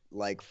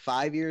 like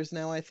 5 years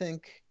now, I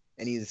think?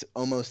 And he's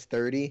almost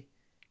 30.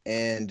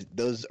 And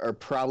those are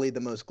probably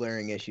the most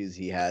glaring issues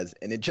he has.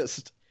 And it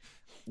just...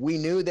 We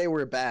knew they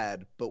were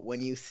bad, but when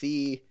you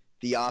see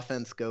the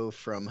offense go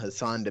from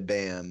Hassan to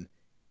Bam,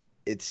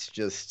 it's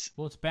just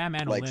it's Bam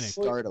and like Olynyk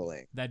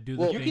startling. That do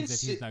the things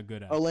that he's not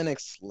good at.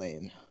 Olynyk's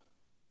lame.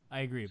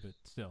 I agree, but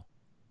still.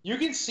 You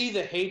can see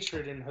the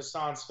hatred in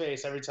Hassan's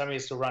face every time he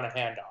has to run a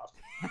handoff.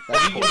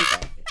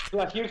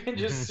 Like, you can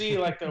just see,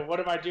 like, what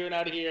am I doing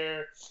out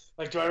here?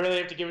 Like, do I really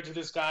have to give it to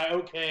this guy?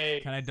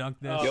 Okay. Can I dunk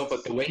this? Yo,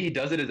 but the way he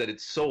does it is that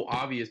it's so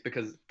obvious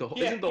because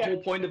isn't the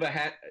whole point of a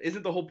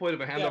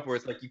handoff where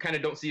it's like you kind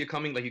of don't see it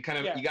coming, like you got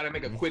to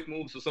make a quick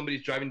move so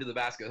somebody's driving to the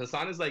basket.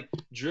 Hassan is like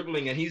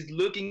dribbling and he's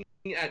looking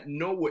at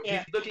nowhere.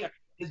 He's looking.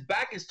 His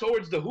back is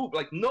towards the hoop.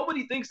 Like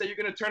nobody thinks that you're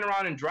gonna turn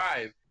around and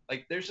drive.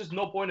 Like there's just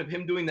no point of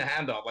him doing the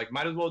handoff. Like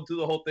might as well do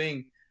the whole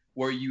thing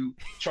where you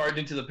charge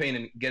into the paint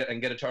and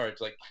get a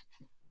charge. Like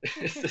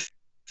it's the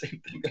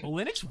same thing.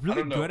 Olynyk's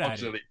really good at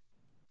it.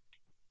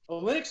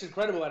 Olynyk's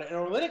incredible at it, and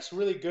Olynyk's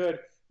really good.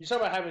 You talk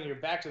about having your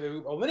back to the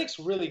hoop. Olynyk's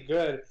really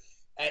good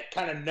at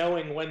kind of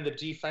knowing when the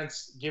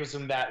defense gives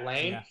him that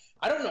lane. Yeah.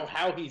 I don't know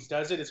how he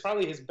does it. It's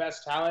probably his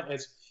best talent.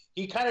 Is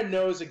he kind of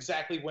knows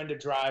exactly when to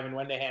drive and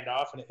when to hand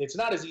off, and it's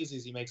not as easy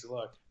as he makes it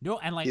look. No,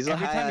 and like every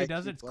time he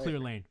does it, it's clear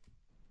lane.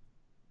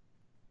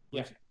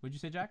 Yeah. What'd you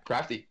say, Jack?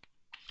 Crafty.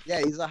 Yeah,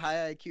 he's a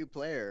high IQ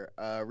player.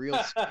 Real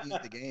speed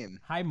of the game.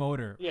 High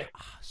motor. Yeah.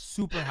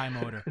 Super high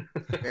motor.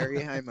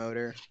 Very high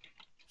motor.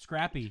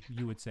 Scrappy,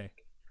 you would say.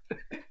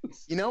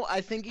 You know,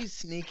 I think he's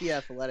sneaky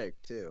athletic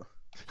too.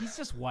 He's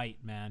just white,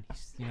 man.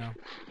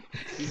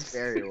 He's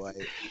very white.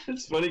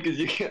 It's funny because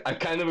I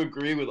kind of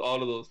agree with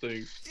all of those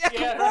things.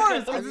 Yeah,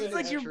 of course. It's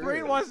like you're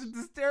brainwashed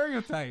into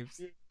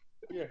stereotypes.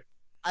 Yeah.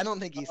 I don't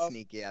think he's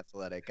sneaky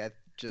athletic.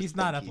 He's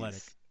not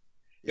athletic.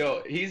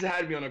 Yo, he's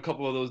had me on a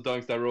couple of those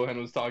dunks that Rohan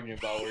was talking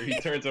about where he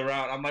turns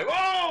around. I'm like,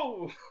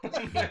 whoa!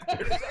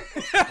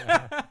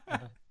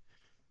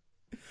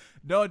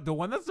 No, the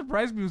one that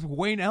surprised me was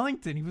Wayne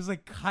Ellington. He was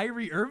like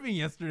Kyrie Irving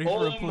yesterday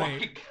for a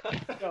play.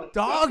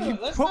 Dog, you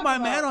put my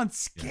man on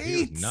skates.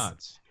 He was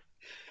nuts.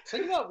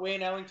 Talking about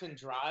Wayne Ellington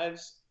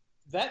drives,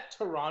 that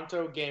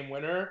Toronto game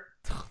winner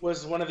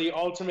was one of the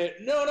ultimate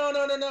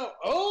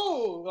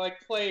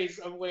plays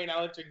of Wayne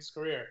Ellington's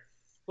career.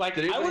 Like,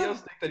 did anybody else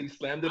think that he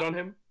slammed it on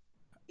him?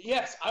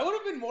 Yes, I would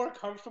have been more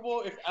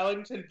comfortable if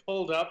Ellington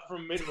pulled up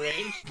from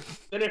mid-range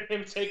than if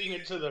him taking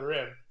it to the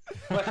rim.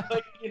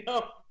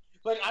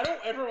 Like, I don't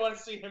ever want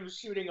to see him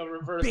shooting a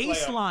reverse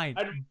baseline.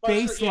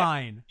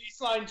 Baseline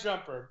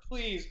jumper.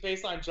 Please,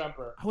 baseline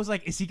jumper. I was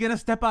like, is he going to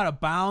step out of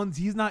bounds?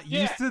 He's not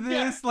used to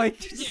this.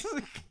 It's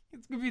going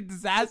to be a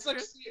disaster.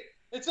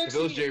 It's like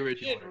seeing a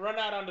kid run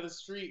out onto the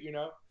street, you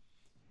know?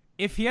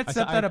 If he had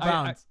stepped out of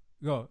bounds.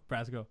 Go,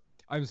 Brass, go.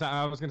 I was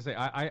going to say,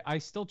 I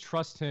still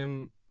trust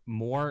him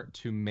more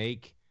to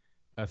make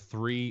a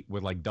three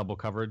with, like, double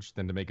coverage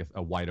than to make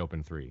a wide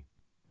open three.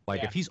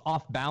 Like, if he's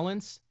off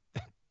balance...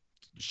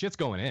 shit's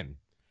going in.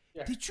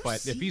 Yeah.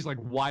 If he's like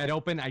wide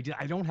open, I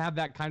don't have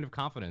that kind of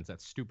confidence.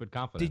 That stupid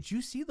confidence. Did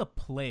you see the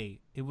play?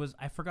 It was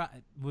I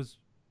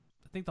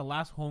think the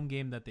last home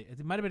game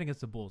it might have been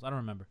against the Bulls. I don't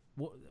remember.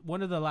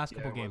 One of the last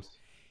couple games.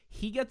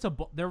 He gets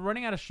they're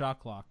running out of shot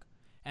clock,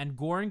 and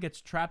Goran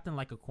gets trapped in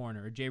like a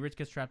corner, or Jay Rich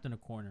gets trapped in a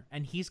corner,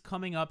 and he's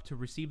coming up to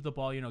receive the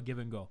ball, give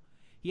and go.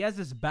 He has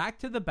his back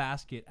to the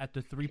basket at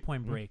the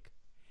 3-point break.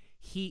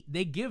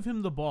 They give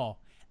him the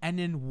ball. And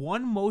in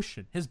one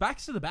motion, his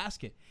back's to the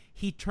basket,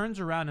 he turns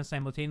around and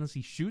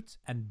simultaneously shoots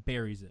and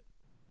buries it.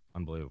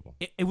 Unbelievable.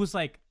 It was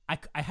like,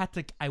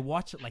 I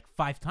watched it like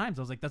 5 times.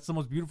 I was like, that's the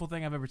most beautiful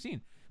thing I've ever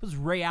seen. It was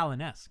Ray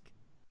Allen-esque.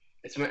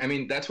 That's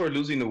where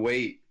losing the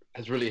weight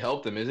has really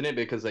helped him, isn't it?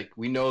 Because like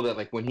we know that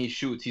like when he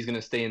shoots, he's going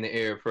to stay in the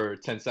air for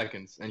 10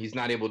 seconds. And he's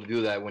not able to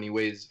do that when he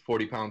weighs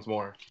 40 pounds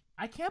more.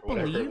 I can't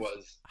believe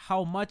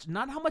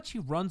not how much he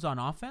runs on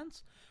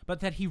offense, but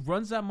that he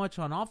runs that much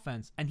on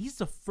offense, and he's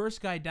the first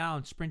guy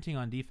down sprinting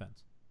on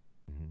defense.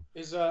 Mm-hmm.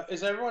 Is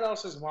everyone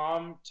else's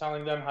mom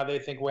telling them how they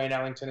think Wayne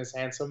Ellington is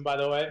handsome? By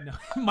the way, no,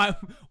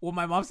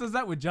 my mom says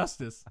that with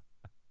justice.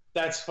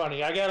 That's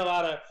funny. I got a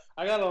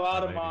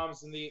lot of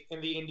moms in the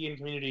Indian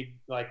community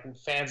like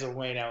fans of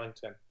Wayne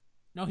Ellington.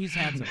 No, he's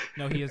handsome.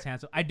 No, he is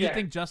handsome. I do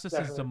think Justice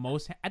is the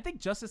most. I think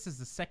Justice is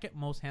the second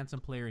most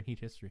handsome player in Heat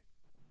history.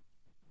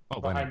 Oh,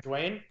 behind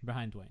Dwayne?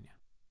 Behind Dwayne, yeah.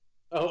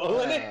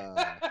 Oh,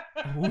 Olynyk?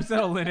 Who said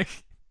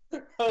Olynyk?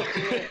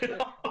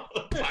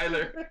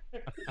 Tyler.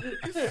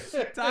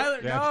 Tyler,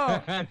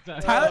 Yeah.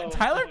 no.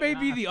 Tyler may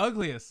be the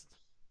ugliest.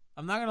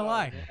 I'm not gonna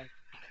lie.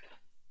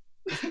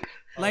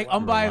 Like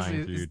unbiased.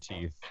 Lying through your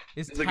teeth.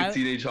 He's like a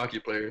teenage hockey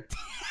player.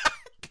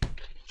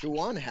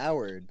 Juwan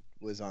Howard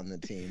was on the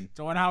team.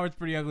 Juwan Howard's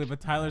pretty ugly,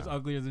 but Tyler's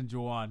uglier than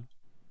Juwan.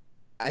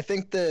 I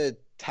think the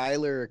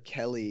Tyler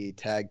Kelly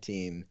tag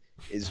team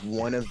is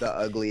one of the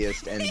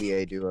ugliest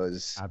NBA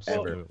duos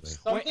ever.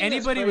 Wait,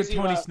 anybody with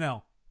Tony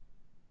Snell.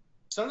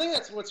 Something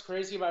that's what's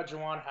crazy about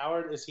Juwan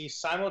Howard is he's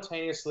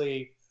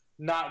simultaneously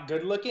not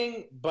good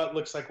looking, but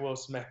looks like Will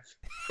Smith.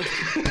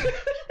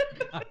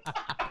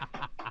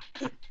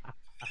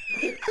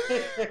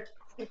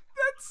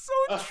 That's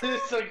so true.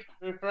 It's like,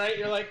 right?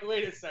 You're like,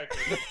 wait a second.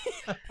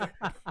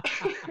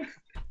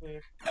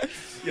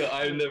 Yo,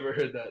 I've never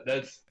heard that.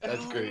 That's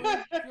great.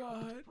 Oh my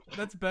God.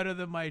 That's better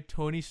than my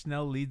Tony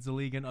Snell leads the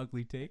league in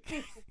ugly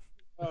take.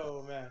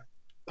 Oh man.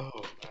 Oh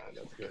man,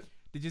 that's good.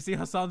 Did you see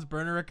Hassan's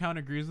burner account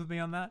agrees with me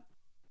on that?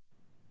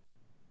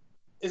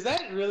 Is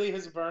that really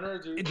his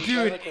burner, dude?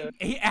 Dude, Like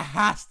it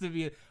has to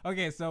be.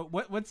 Okay, so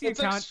what's the it's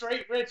account? like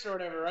straight rich or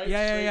whatever, right?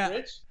 Yeah. Straight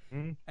rich?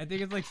 I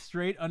think it's like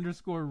straight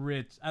 _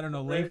 rich. I don't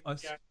know.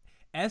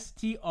 Yeah.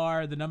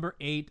 STR the number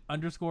 8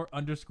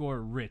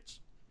 _ rich.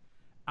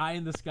 Eye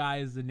in the Sky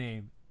is the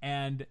name.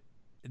 And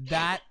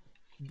that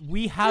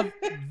we have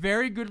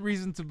very good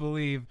reason to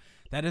believe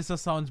that is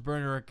Hassan's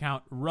burner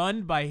account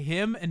run by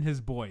him and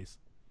his boys.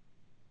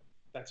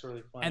 That's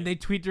really funny. And they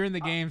tweet during the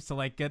games to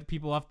like get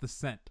people off the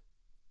scent.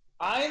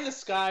 Eye in the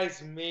Sky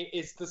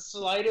is the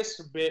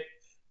slightest bit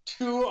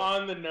too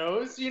on the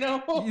nose, you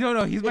know?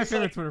 No, he's my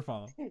favorite like, Twitter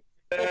follow.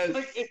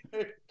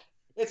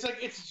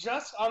 It's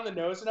just on the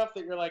nose enough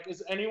that you're like,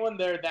 is anyone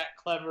there that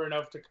clever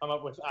enough to come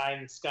up with Eye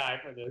in the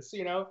Sky for this,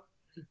 you know?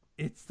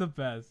 It's the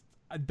best.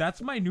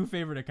 That's my new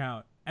favorite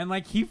account. And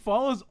like he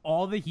follows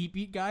all the Heat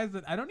Beat guys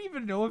that I don't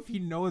even know if he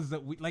knows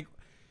that we like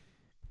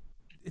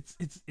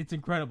it's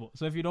incredible.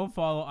 So if you don't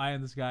follow Eye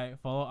in the Sky,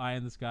 follow Eye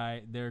in the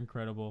Sky. They're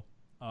incredible.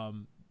 I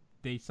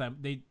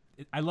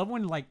love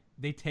when like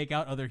they take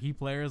out other Heat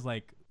players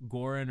like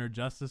Goran or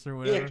Justice or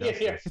whatever.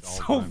 Yeah. It's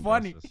so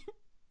funny.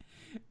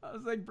 I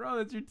was like, bro,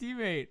 that's your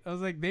teammate. I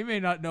was like, they may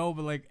not know,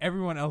 but like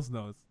everyone else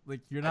knows. Like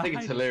you're not. I think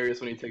it's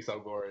hilarious when he takes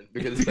out Goran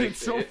because it's like it's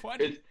so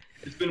funny.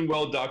 It's been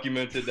well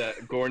documented that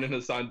Goran and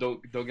Hassan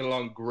don't get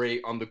along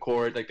great on the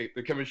court. Like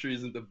the chemistry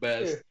isn't the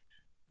best. Yeah.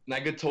 And I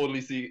could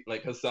totally see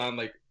like Hassan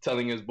like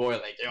telling his boy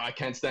like, yo, I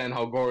can't stand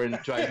how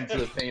Goran drives into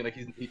the paint. Like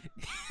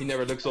he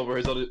never looks over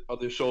his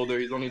other shoulder.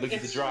 He's only looking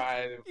to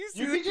drive.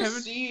 You can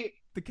just see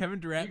the Kevin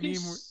Durant meme.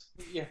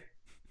 Yeah.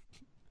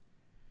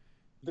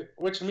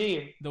 Which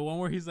meme? The one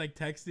where he's like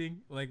texting,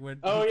 like when.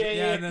 Oh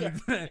yeah. And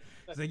then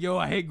it's like, yo,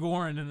 I hate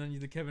Goran, and then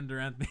the Kevin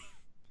Durant thing.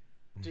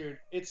 Dude,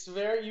 it's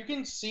very. You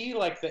can see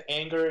like the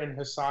anger in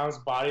Hassan's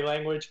body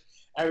language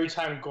every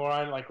time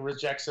Goran like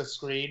rejects a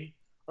screen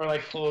or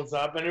like pulls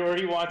up, and where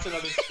he wants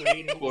another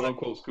screen. Quote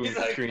unquote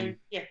screen.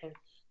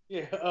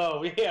 Yeah.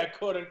 Oh yeah.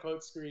 Quote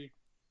unquote screen.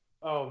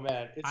 Oh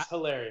man, it's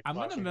hilarious. I'm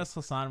gonna miss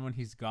Hassan when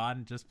he's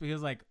gone, just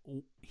because like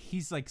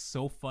he's like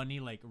so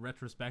funny, like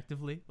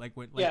retrospectively, like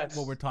what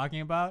we're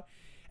talking about,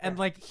 and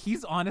like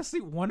he's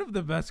honestly one of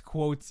the best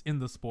quotes in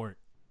the sport.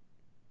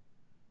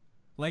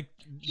 Like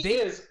he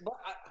is,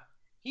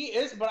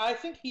 but I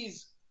think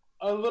he's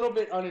a little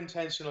bit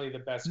unintentionally the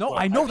best. No,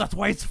 I know that's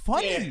why it's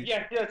funny.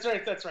 Yeah, that's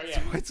right. Yeah,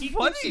 it's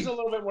funny. He's a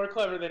little bit more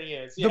clever than he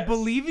is. The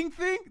believing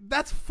thing,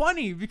 that's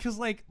funny because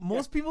like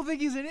most people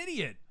think he's an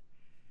idiot.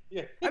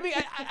 Yeah. I mean,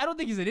 I don't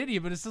think he's an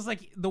idiot, but it's just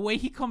like the way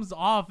he comes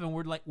off, and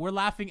we're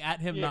laughing at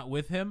him, not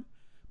with him,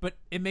 but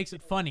it makes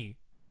it funny.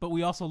 But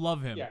we also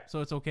love him,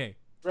 so it's okay.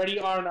 Ready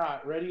or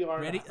not.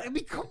 I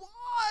mean, come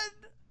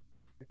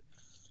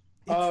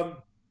on.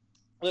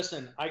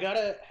 Listen, I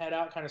gotta head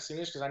out kind of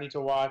soonish because I need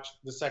to watch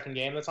the second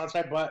game that's on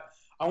tonight. But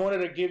I wanted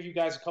to give you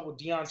guys a couple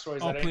Dion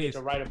stories that I didn't get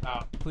to write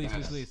about.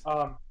 Please.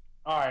 All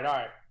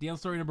right. Dion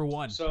story number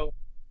 1. So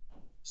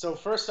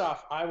first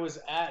off, I was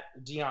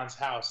at Dion's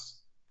house.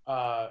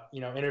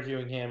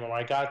 Interviewing him, and when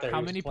I got there, how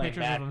many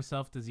pictures of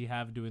himself does he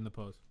have doing the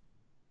pose?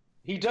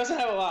 He doesn't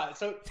have a lot.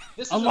 So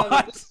this is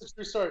this is a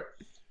true story.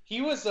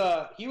 He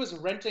was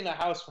renting a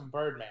house from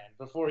Birdman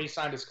before he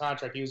signed his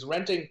contract. He was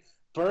renting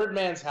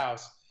Birdman's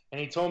house, and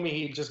he told me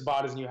he just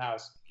bought his new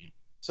house.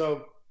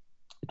 So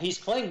he's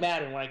playing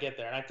Madden when I get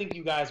there, and I think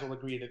you guys will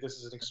agree that this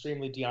is an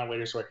extremely Dion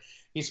Waiters story.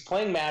 He's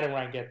playing Madden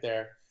when I get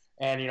there,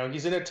 and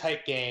he's in a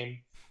tight game.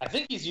 I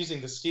think he's using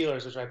the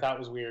Steelers, which I thought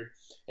was weird.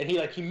 And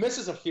he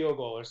misses a field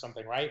goal or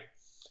something, right?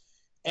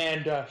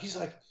 And he's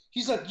like,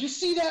 you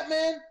see that,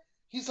 man?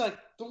 He's like,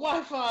 the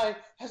Wi-Fi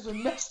has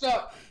been messed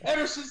up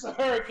ever since the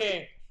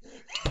hurricane.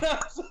 And I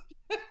was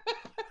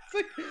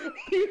like,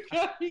 you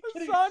gotta be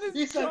kidding.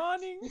 He's like,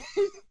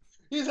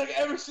 he's like,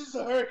 ever since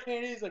the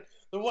hurricane, he's like,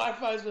 the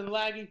Wi-Fi's been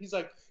lagging. He's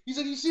like,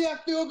 you see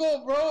that field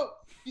goal, bro?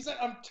 He's like,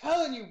 I'm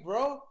telling you,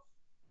 bro.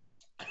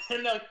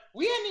 And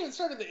we hadn't even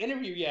started the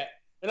interview yet.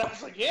 And I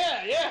was like,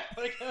 yeah.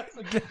 Like,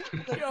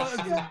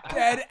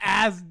 dead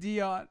ass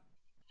Dion.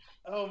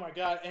 Oh my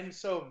god! And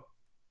so,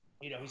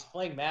 he's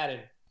playing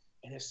Madden,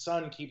 and his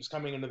son keeps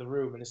coming into the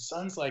room, and his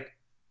son's like,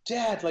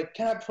 "Dad, like,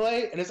 can I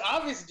play?" And it's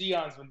obvious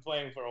Dion's been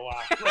playing for a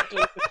while.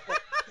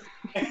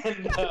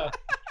 And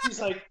he's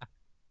like,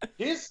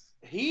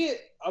 he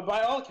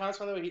by all accounts,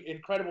 by the way,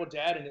 incredible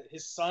dad, and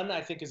his son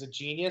I think is a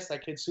genius.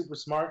 That kid's super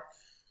smart.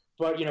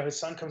 But his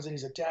son comes in,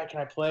 he's like, "Dad,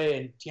 can I play?"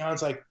 And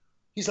Dion's like,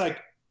 he's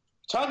like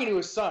talking to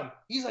his son.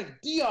 He's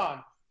like,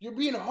 "Dion, you're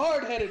being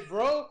hard-headed,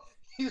 bro."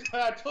 He's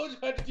like, "I told you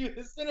I had to do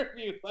this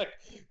interview." Like,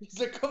 he's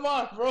like, "Come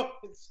on, bro."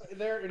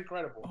 They're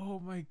incredible. Oh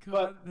my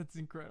god, that's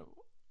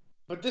incredible.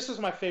 But this was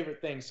my favorite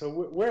thing. So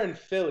we're in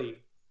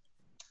Philly,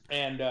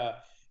 and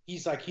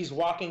he's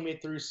walking me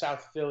through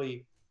South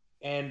Philly,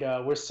 and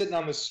we're sitting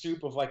on the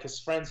stoop of like his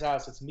friend's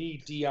house. It's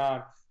me,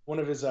 Dion, one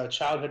of his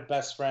childhood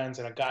best friends,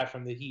 and a guy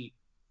from the Heat.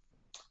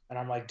 And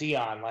I'm like,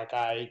 "Dion, like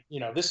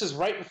this is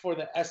right before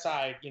the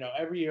SI,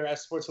 every year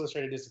Sports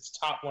Illustrated is its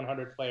top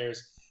 100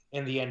 players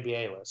in the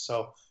NBA list.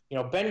 So,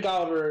 Ben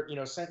Golliver,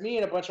 sent me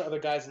and a bunch of other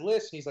guys a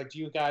list. And he's like, "Do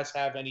you guys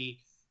have any,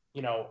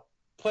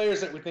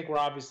 players that we think we're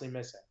obviously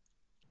missing?"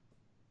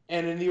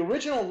 And in the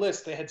original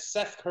list, they had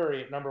Seth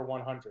Curry at number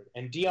 100,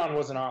 and Dion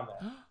wasn't on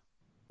there.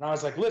 And I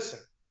was like, "Listen,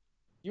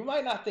 you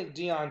might not think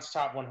Dion's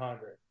top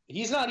 100.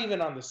 He's not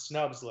even on the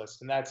snubs list,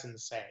 and that's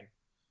insane."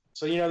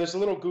 So, there's a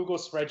little Google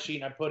spreadsheet,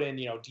 and I put in,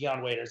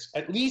 Dion Waiters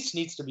at least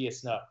needs to be a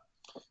snub.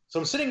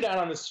 So I'm sitting down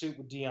on the stoop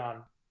with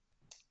Dion,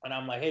 and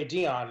I'm like, "Hey,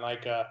 Dion,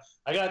 like, I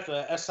got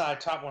the SI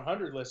top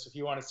 100 list if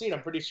you want to see it.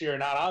 I'm pretty sure you're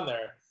not on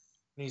there."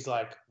 And he's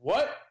like,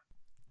 "What?"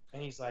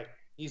 And he's like,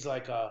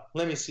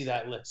 "Let me see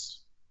that list."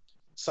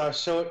 So I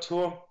show it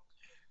to him,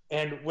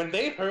 and when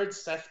they heard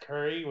Seth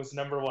Curry was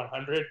number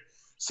 100,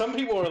 some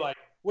people were like,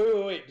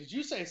 wait, did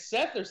you say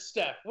Seth or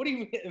Steph? What do you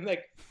mean? And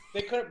like,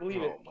 they couldn't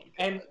believe it.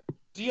 And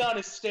Dion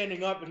is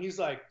standing up, and he's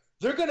like,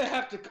 "They're going to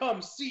have to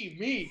come see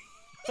me."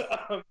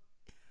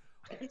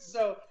 And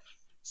so,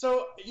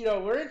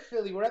 we're in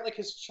Philly. We're at like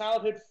his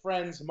childhood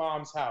friend's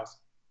mom's house.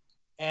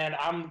 And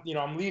I'm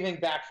leaving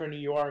back for New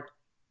York.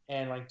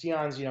 And like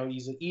Dion's,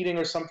 he's eating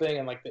or something.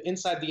 And like the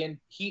inside the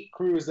Heat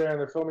crew is there, and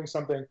they're filming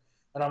something.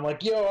 And I'm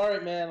like, "Yo, all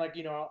right, man. Like,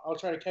 I'll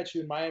try to catch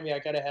you in Miami. I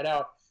got to head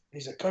out."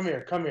 And he's like, come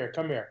here.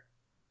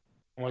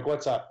 I'm like,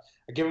 "What's up?"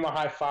 I give him a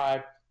high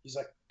five. He's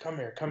like, come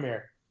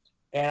here.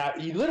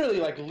 And he literally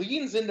like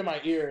leans into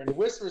my ear and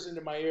whispers into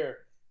my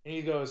ear. And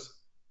he goes,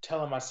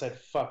 "Tell him I said,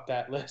 fuck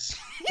that list."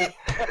 And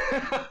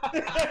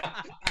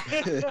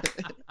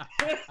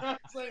I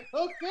was like,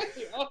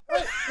 "Okay, all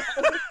right.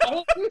 I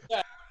won't do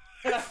that."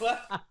 And I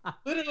left,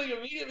 literally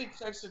immediately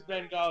texted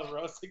Ben Golliver.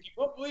 I was like, "You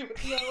won't believe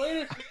what Dion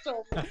Waiters just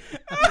told me."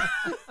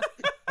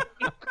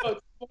 He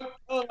goes,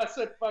 "Tell him I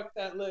said, fuck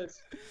that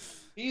list."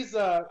 He was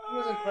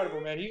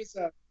incredible, man. It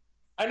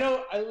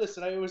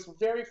was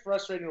very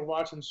frustrating to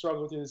watch him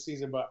struggle through the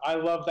season, but I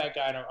love that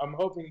guy. And I'm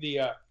hoping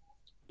I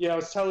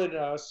was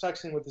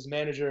texting with his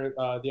manager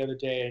the other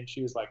day, and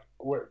she was like,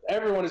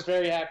 everyone is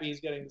very happy he's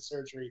getting the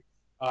surgery.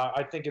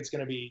 I think it's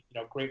going to be,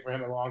 great for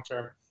him in the long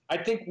term. I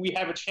think we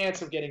have a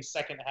chance of getting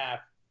second half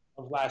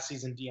of last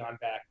season Dion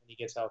back when he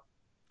gets healthy.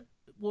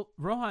 Well,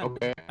 Rohan,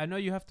 okay. I know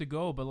you have to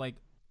go, but like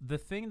the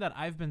thing that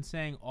I've been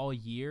saying all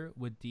year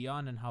with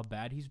Dion and how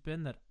bad he's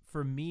been, that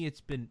for me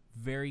it's been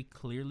very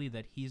clearly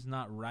that he's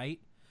not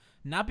right.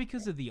 Not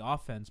because of the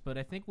offense, but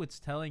I think what's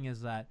telling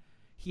is that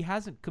he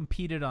hasn't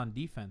competed on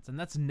defense, and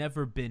that's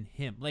never been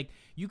him. Like,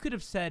 you could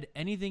have said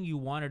anything you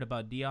wanted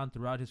about Dion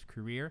throughout his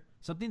career,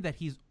 something that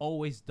he's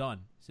always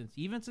done, since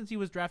he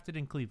was drafted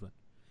in Cleveland,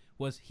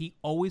 was he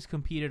always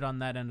competed on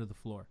that end of the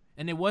floor.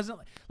 And it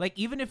wasn't, like,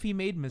 even if he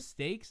made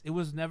mistakes, it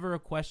was never a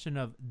question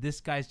of this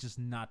guy's just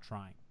not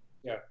trying.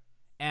 Yeah.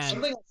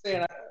 And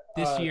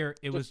this year,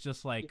 it was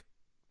just like,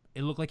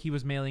 it looked like he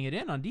was mailing it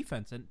in on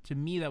defense. And to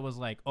me, that was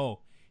like,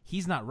 oh,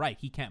 he's not right.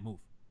 He can't move.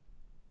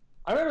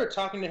 I remember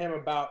talking to him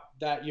about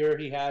that year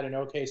he had in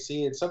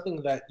OKC, and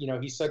something that,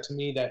 he said to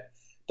me that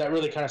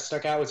really kind of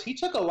stuck out was he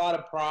took a lot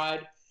of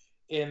pride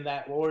in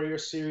that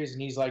Warriors series.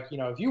 And he's like,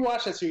 if you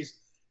watch that series,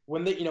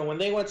 when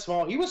they went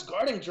small, he was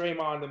guarding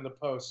Draymond in the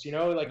post, he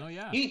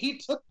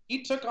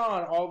took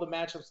on all the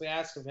matchups they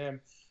asked of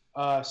him.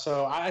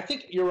 So I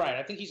think you're right.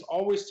 I think he's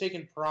always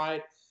taken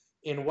pride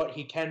in what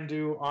he can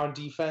do on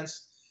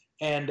defense.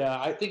 And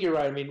I think you're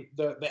right. I mean,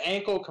 the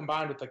ankle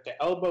combined with like the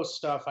elbow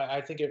stuff,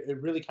 I think it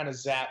really kind of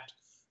zapped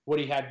what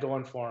he had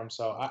going for him.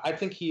 So I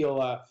think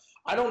he'll.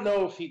 I don't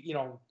know if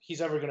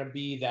he's ever going to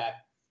be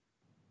that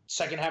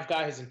second half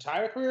guy his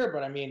entire career,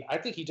 but I mean, I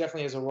think he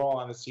definitely has a role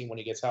on this team when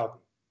he gets healthy.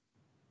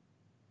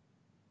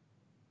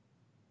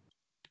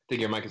 I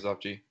think your mic is off,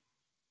 G.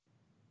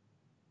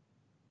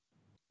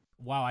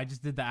 Wow, I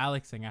just did the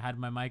Alex thing. I had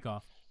my mic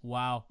off.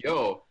 Wow.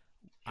 Yo,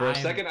 for a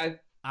second,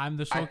 I'm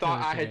the show. I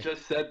thought I had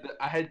just said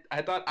I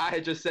thought I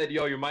had just said,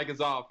 "Yo, your mic is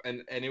off,"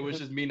 and it was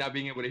just me not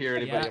being able to hear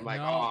anybody. Yeah, I'm like,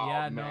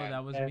 man. No,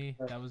 that was me.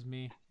 That was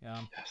me.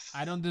 Yes.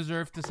 I don't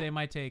deserve to say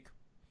my take.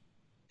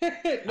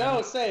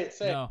 No, say it.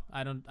 No,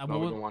 I don't. We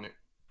don't want it.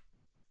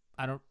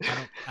 I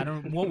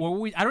don't. What were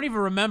we? I don't even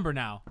remember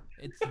now.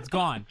 It's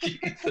gone.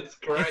 Jesus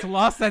Christ! It's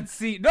lost at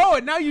sea. No,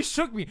 now you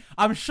shook me.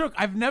 I'm shook.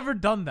 I've never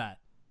done that.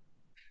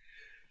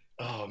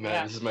 Oh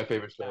man, this is my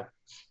favorite show.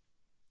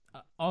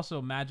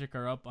 Also, Magic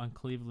are up on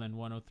Cleveland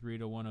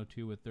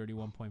 103-102 with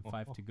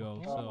 31.5 to go.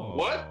 So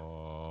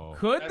What?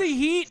 Could the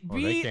Heat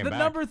be the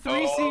number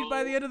 3 seed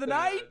by the end of the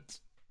night?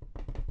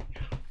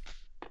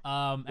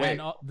 And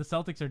the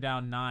Celtics are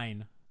down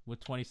 9 with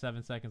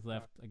 27 seconds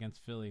left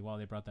against Philly while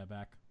they brought that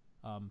back.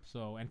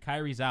 And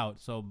Kyrie's out.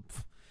 So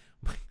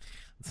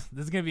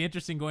this is gonna be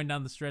interesting going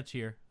down the stretch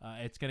here.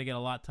 It's gonna get a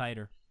lot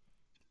tighter.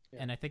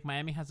 Yeah. And I think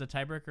Miami has a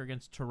tiebreaker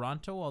against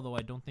Toronto, although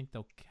I don't think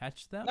they'll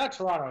catch them. Not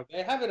Toronto.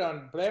 They have it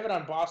on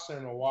Boston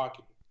and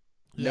Milwaukee.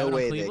 No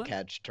way they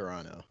catch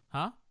Toronto.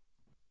 Huh?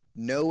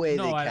 No way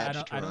they catch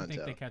Toronto. I don't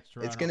think they catch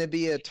Toronto. It's going to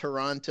be a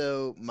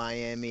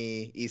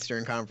Toronto-Miami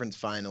Eastern Conference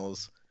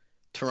Finals.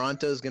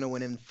 Toronto's going to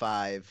win in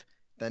 5.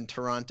 Then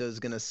Toronto's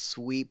going to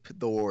sweep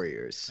the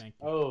Warriors.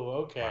 Oh,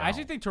 okay. I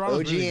actually think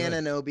Toronto's OG really good.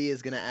 Anunoby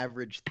is going to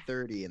average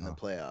 30 in the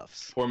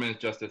playoffs. 4 minutes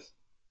justice.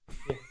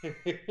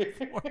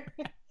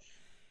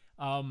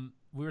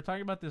 We were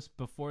talking about this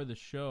before the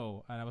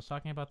show, and I was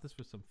talking about this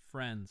with some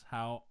friends,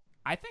 how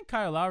I think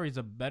Kyle Lowry is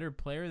a better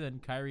player than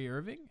Kyrie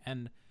Irving,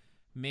 and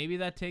maybe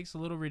that takes a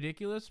little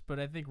ridiculous, but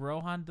I think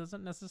Rohan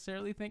doesn't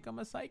necessarily think I'm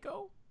a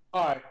psycho.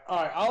 All right.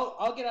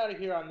 I'll get out of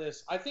here on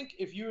this. I think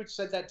if you had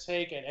said that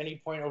take at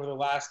any point over the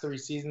last 3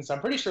 seasons,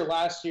 I'm pretty sure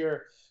last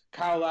year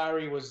Kyle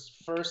Lowry was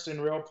first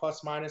in real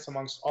plus-minus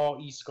amongst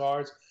all East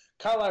guards.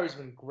 Kyle Lowry's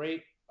been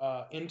great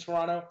in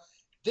Toronto.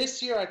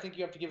 This year, I think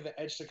you have to give the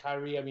edge to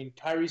Kyrie. I mean,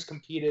 Kyrie's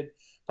competed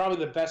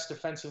probably the best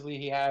defensively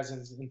he has in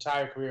his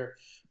entire career.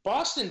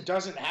 Boston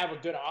doesn't have a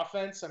good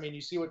offense. I mean,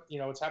 you see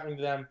what's happening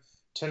to them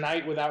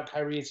tonight without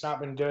Kyrie. It's not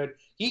been good.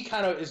 He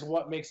kind of is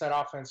what makes that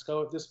offense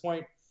go at this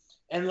point.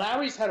 And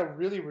Lowry's had a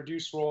really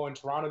reduced role in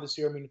Toronto this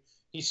year. I mean,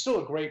 he's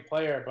still a great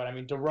player, but I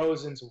mean,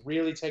 DeRozan's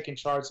really taken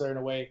charge there in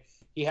a way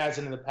he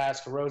hasn't in the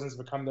past. DeRozan's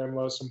become their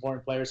most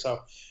important player. So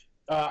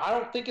I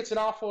don't think it's an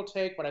awful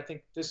take, but I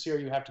think this year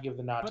you have to give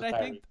the nod to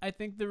Kyrie. I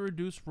think the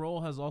reduced role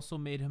has also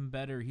made him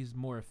better. He's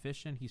more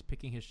efficient. He's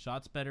picking his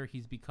shots better.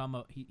 He's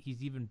become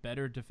he's even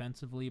better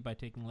defensively by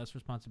taking less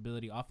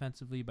responsibility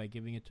offensively by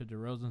giving it to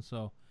DeRozan.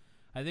 So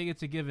I think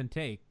it's a give and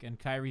take. And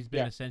Kyrie's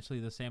been essentially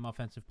the same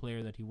offensive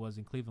player that he was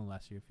in Cleveland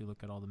last year, if you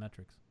look at all the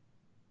metrics.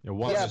 Yeah,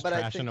 one is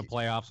trash in the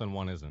playoffs and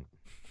one isn't.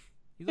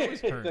 He's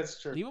always hurt.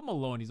 That's true. Leave him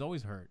alone. He's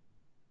always hurt.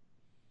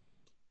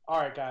 All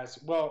right, guys.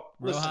 Well,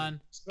 listen, Rohan,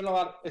 it's been a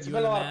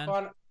lot of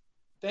fun.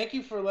 Thank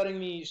you for letting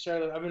me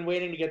share that. I've been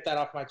waiting to get that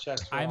off my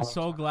chest. I'm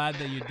so glad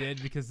that you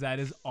did, because that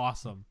is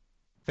awesome.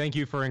 Thank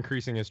you for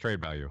increasing his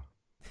trade value.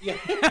 Yeah,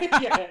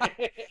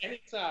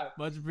 anytime.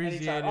 Much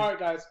appreciated. Anytime. All right,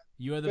 guys.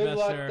 You are the Good best,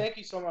 luck. sir. Thank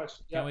you so much.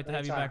 Can't wait to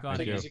have you back on.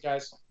 Take it easy,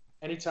 guys.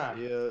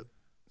 Anytime. Yeah.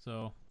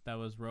 So that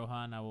was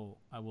Rohan. I will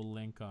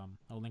link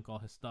all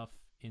his stuff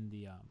in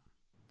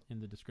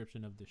the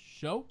description of the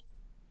show.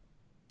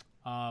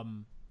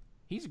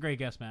 He's a great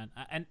guest, man,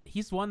 and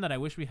he's one that I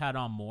wish we had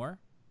on more.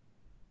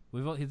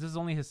 This is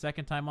only his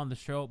second time on the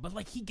show, but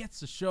like, he gets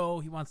the show.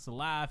 He wants to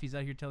laugh. He's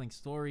out here telling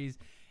stories,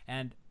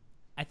 and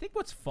I think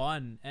what's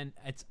fun, and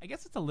I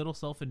guess it's a little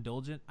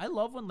self-indulgent. I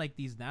love when like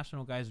these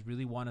national guys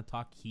really want to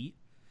talk Heat.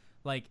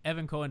 Like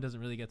Evan Cohen doesn't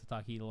really get to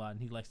talk Heat a lot,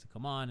 and he likes to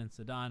come on, and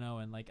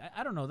Sedano, and like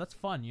I don't know, that's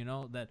fun,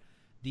 that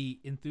the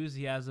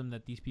enthusiasm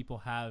that these people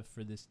have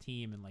for this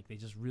team, and like they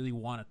just really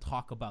want to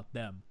talk about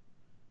them.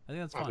 I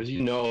think that's fun. Because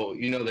you know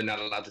they're not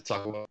allowed to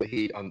talk about the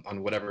Heat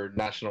on whatever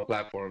national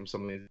platform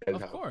some of these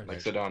guys have,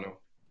 like Sedano.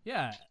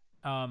 Yeah.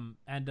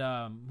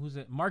 Who's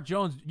it? Mark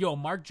Jones. Yo,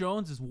 Mark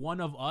Jones is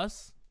one of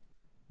us.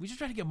 We should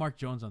try to get Mark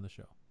Jones on the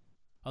show.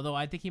 Although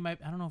I think he might.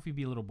 I don't know if he'd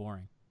be a little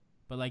boring.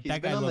 But like, he's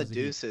that guy been on the loves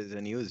Deuces,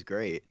 and he was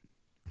great.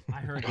 I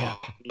heard. Yeah.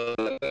 Love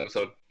that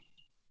episode.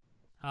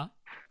 Huh?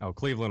 Oh,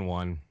 Cleveland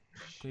won.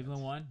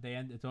 Cleveland won.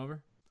 It's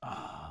over.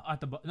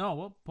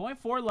 No.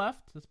 0.4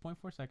 left. There's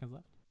 0.4 seconds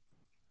left.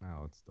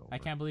 No, it's still. I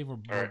can't believe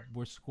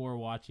we're score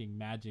watching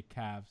Magic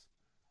Cavs.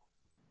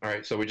 All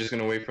right, so we're just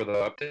gonna wait for the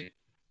update,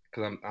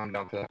 because I'm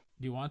down for that.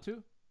 Do you want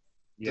to?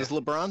 Yeah. Does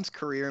LeBron's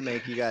career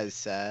make you guys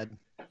sad?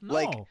 No.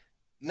 Like,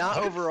 not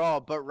overall,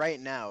 but right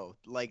now,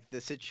 like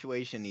the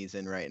situation he's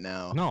in right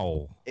now.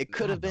 No. It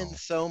could have been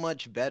so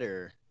much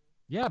better.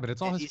 Yeah, but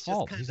it's all his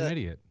fault. He's an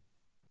idiot.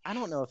 I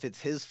don't know if it's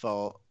his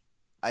fault.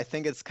 I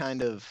think it's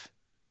kind of.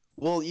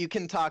 Well, you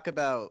can talk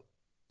about,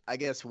 I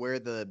guess, where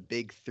the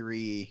big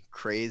three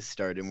craze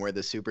started and where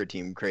the super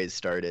team craze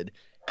started,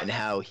 and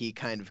how he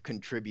kind of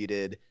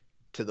contributed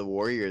to the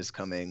Warriors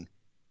coming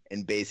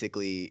and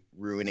basically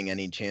ruining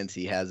any chance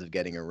he has of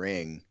getting a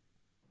ring.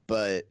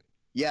 But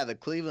yeah, the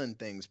Cleveland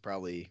thing's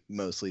probably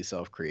mostly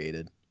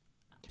self-created.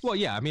 Well,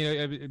 yeah, I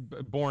mean,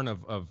 born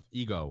of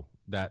ego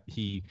that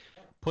he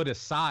put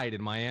aside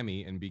in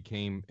Miami and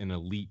became an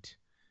elite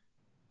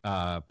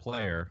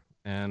player.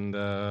 And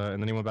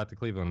then he went back to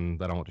Cleveland, and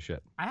that don't want to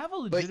shit. I have a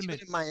legitimate. But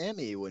even in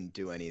Miami, he wouldn't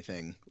do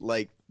anything.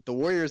 Like, the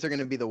Warriors are going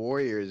to be the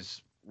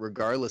Warriors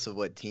regardless of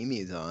what team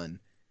he's on.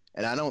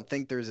 And I don't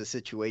think there's a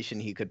situation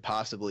he could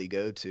possibly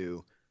go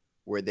to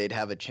where they'd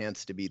have a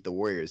chance to beat the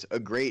Warriors. A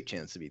great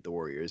chance to beat the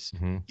Warriors.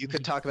 Mm-hmm. You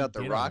could talk about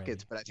the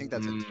Rockets, but I think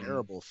that's a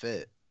terrible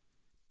fit.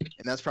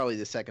 And that's probably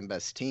the second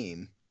best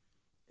team.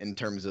 in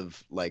terms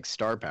of like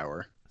star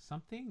power.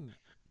 Something,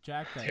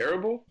 Jack, that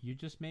Terrible? You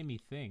just made me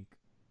think.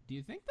 Do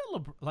you think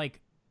that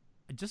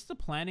just the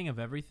planning of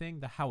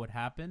everything, how it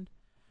happened,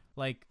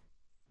 like,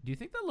 do you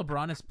think that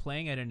LeBron is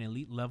playing at an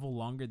elite level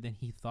longer than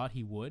he thought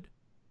he would?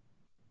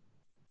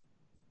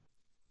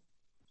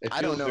 It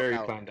feels very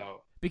planned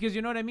out. Because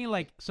you know what I mean?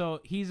 Like, so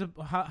he's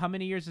how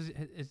many years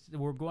is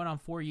we're going on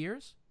 4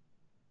 years?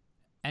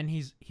 And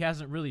he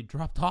hasn't really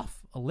dropped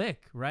off a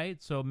lick,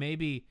 right? So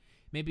maybe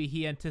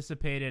he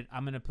anticipated,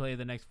 I'm going to play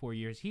the next 4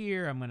 years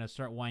here. I'm going to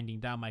start winding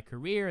down my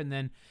career. And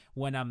then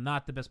when I'm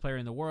not the best player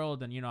in the world,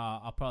 then,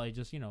 I'll probably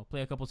just,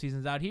 play a couple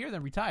seasons out here,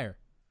 then retire.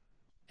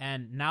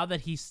 And now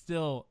that he's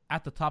still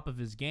at the top of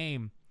his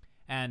game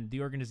and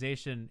the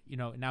organization,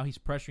 now he's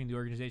pressuring the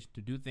organization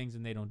to do things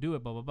and they don't do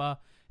it, blah, blah, blah.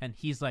 And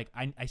he's like,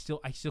 I still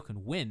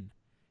can win.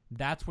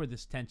 That's where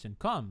this tension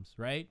comes,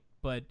 right?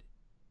 But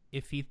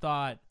if he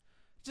thought,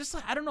 just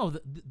like, I don't know,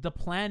 the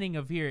planning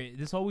of here,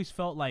 this always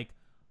felt like,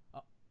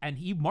 and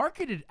he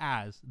marketed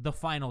as the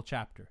final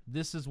chapter.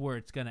 This is where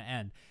it's going to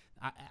end.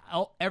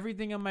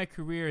 Everything in my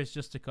career is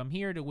just to come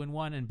here to win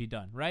one and be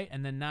done, right?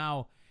 And then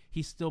now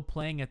he's still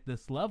playing at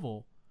this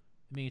level.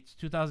 I mean, it's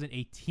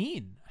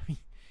 2018. I mean,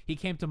 he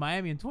came to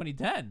Miami in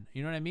 2010.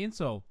 You know what I mean?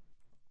 So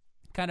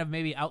kind of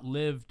maybe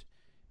outlived,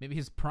 maybe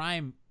his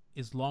prime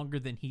is longer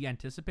than he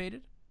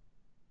anticipated.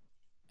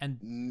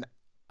 And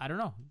I don't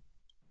know.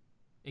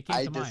 It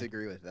came to mind. I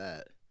disagree with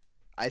that.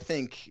 I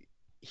think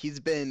he's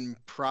been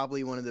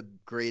probably one of the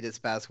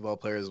greatest basketball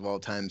players of all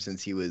time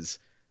since he was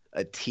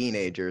a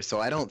teenager. So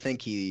I don't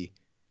think he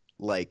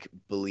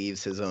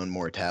believes his own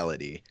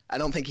mortality. I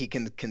don't think he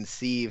can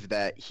conceive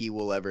that he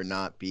will ever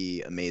not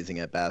be amazing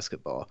at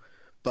basketball.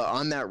 But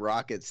on that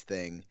Rockets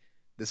thing,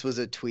 this was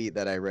a tweet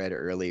that I read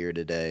earlier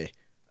today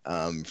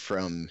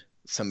from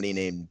somebody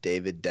named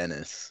David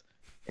Dennis.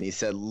 And he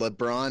said,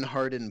 LeBron,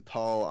 Harden,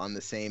 Paul on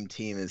the same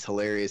team is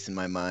hilarious in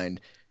my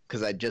mind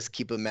because I just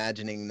keep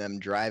imagining them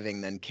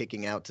driving, then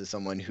kicking out to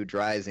someone who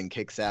drives and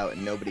kicks out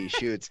and nobody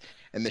shoots.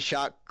 And the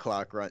shot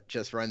clock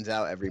just runs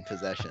out every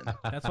possession.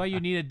 That's why you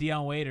need a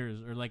Dion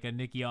Waiters or like a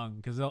Nick Young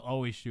because they'll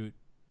always shoot.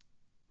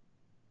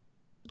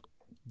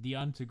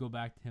 Dion, to go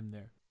back to him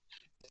there.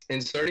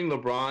 Inserting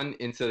LeBron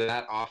into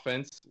that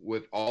offense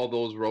with all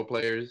those role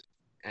players,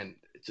 and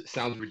it just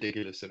sounds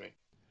ridiculous to me.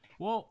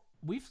 Well,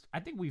 I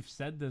think we've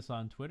said this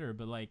on Twitter,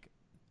 but like,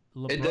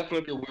 LeBron, it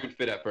definitely a weird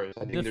fit at first.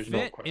 I think there's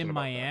no question in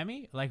about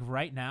Miami, like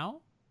right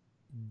now,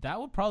 that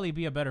would probably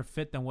be a better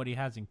fit than what he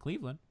has in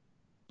Cleveland.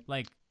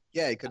 Like,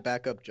 yeah, he could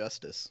back up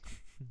Justice.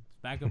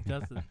 Back up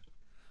Justice.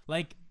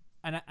 Like,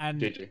 and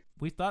JJ.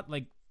 We thought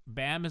like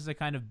Bam is the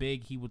kind of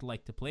big he would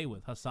like to play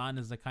with. Hassan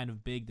is the kind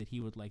of big that he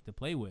would like to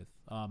play with.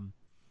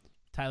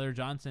 Tyler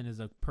Johnson is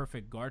a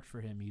perfect guard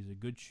for him. He's a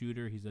good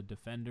shooter. He's a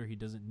defender. He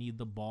doesn't need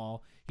the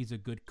ball. He's a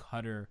good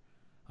cutter.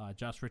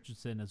 Josh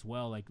Richardson as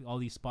well. Like all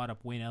these spot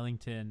up Wayne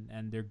Ellington,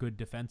 and they're good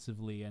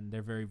defensively, and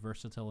they're very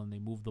versatile, and they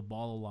move the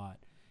ball a lot.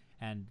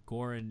 And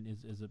Goran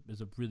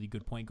is a really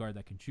good point guard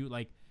that can shoot.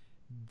 Like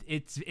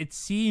it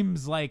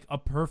seems like a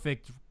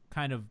perfect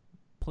kind of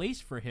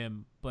place for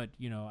him, but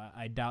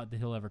I doubt that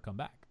he'll ever come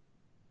back.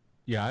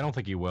 Yeah, I don't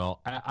think he will.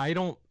 I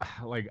don't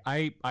like.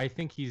 I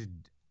think he's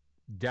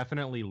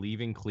definitely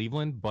leaving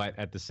Cleveland, but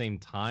at the same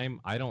time,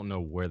 I don't know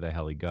where the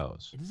hell he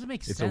goes. It doesn't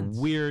make sense. It's a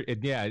weird.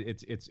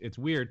 It's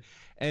weird,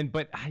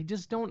 but I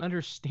just don't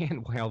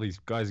understand why all these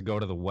guys go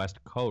to the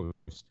West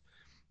Coast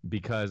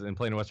and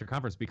play in the Western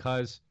Conference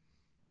because,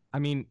 I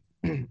mean,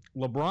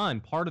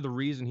 LeBron. Part of the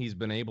reason he's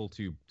been able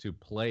to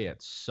play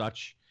at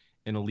such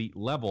an elite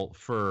level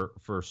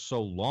for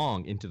so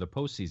long into the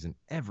postseason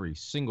every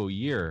single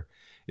year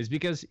is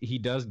because he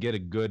does get a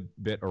good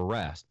bit of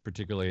rest,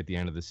 particularly at the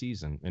end of the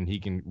season, and he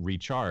can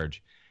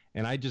recharge.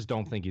 And I just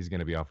don't think he's going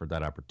to be offered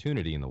that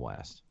opportunity in the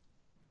West.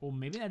 Well,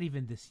 maybe not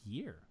even this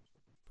year.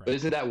 But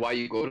isn't that why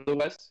you go to the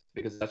West?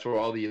 Because that's where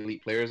all the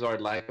elite players are,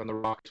 like on the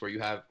Rockets, where you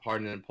have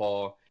Harden and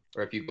Paul.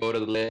 Or if you go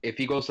to if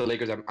he goes to the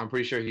Lakers, I'm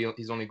pretty sure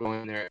he's only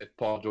going there if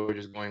Paul George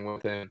is going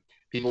with him.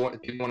 People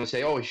want to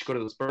say, oh, he should go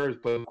to the Spurs,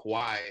 but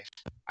Kawhi.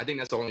 I think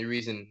that's the only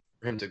reason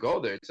for him to go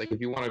there. It's like if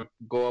you want to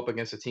go up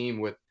against a team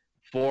with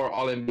 4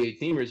 All-NBA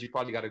teamers, you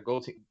probably got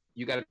to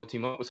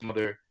team up with some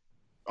other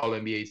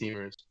All-NBA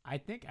teamers. I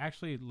think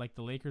actually, like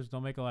the Lakers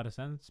don't make a lot of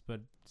sense,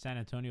 but San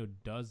Antonio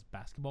does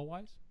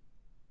basketball-wise.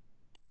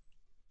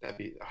 That'd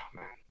be, oh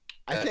man.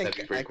 I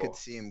think I could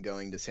see him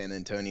going to San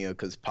Antonio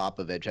because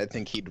Popovich. I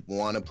think he'd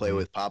want to play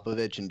with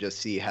Popovich and just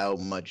see how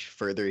much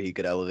further he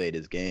could elevate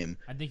his game.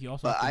 I think he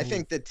also. But I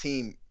think the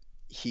team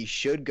he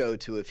should go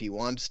to if he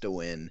wants to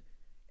win,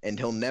 and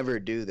he'll never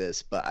do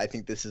this, but I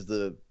think this is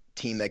the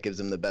team that gives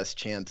him the best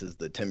chance is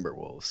the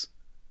Timberwolves.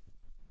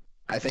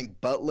 I think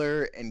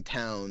Butler and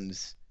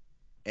Towns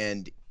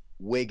and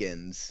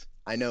Wiggins.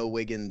 I know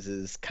Wiggins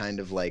is kind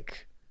of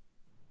like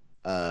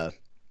a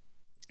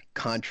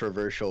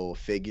controversial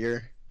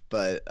figure.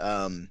 But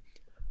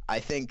I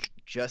think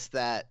just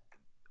that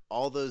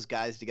all those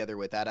guys together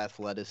with that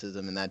athleticism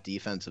and that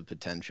defensive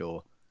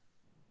potential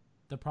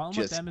the problem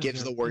just with them gives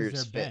is the Warriors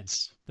is their bench.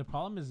 fits. The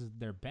problem is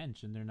their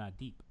bench, and they're not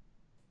deep.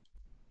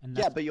 And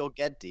yeah, but you'll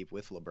get deep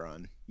with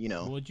LeBron. You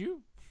know. Would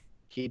you?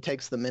 He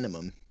takes the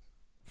minimum.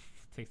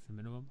 Takes the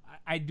minimum.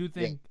 I do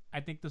think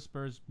I think the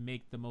Spurs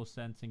make the most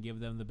sense and give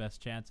them the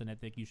best chance, and I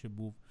think you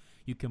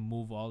can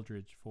move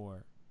Aldridge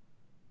for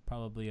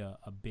probably a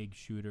big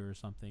shooter or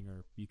something,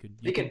 or you can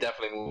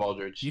definitely move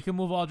Aldridge. You can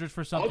move Aldridge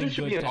for something. Aldridge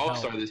should be an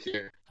all-star this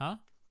year. Huh?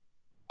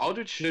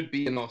 Aldridge should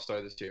be an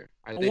all-star this year.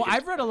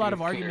 I've read a lot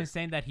of arguments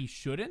saying that he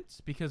shouldn't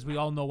because we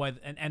all know why,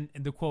 and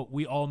the quote,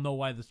 we all know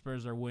why the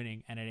Spurs are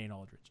winning, and it ain't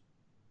Aldridge.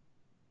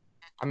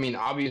 I mean,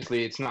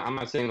 obviously, it's not. I'm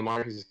not saying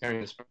LaMarcus is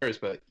carrying the Spurs,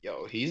 but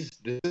this is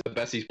the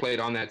best he's played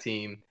on that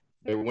team.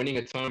 They're winning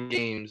a ton of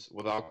games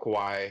without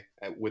Kawhi,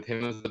 with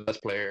him as the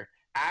best player.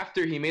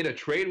 After he made a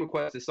trade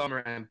request this summer,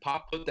 and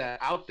Pop put that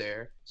out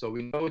there, so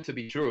we know it to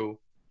be true.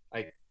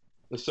 Like,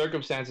 the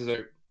circumstances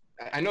are.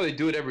 I know they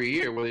do it every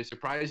year where they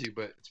surprise you,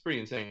 but it's pretty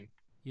insane.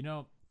 You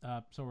know,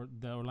 so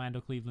the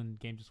Orlando-Cleveland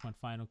game just went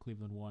final.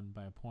 Cleveland won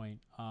by a point.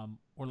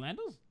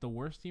 Orlando's the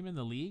worst team in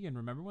the league, and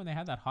remember when they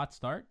had that hot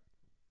start?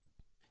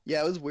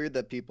 Yeah, it was weird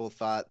that people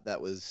thought that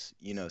was,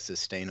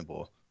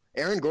 sustainable.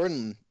 Aaron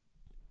Gordon,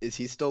 is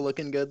he still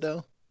looking good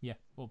though? Yeah,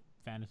 well,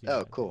 fantasy.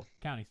 Oh, cool.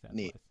 Counting stats.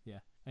 Neat. Yeah,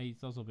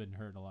 he's also been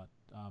hurt a lot.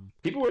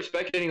 People were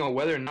speculating on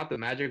whether or not the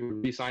Magic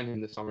would re-sign him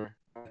this summer.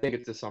 I think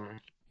it's this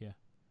summer. Yeah.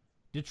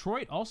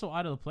 Detroit also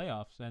out of the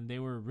playoffs, and they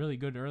were really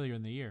good earlier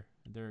in the year.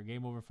 They're a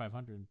game over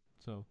 500.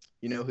 So.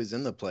 You know who's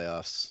in the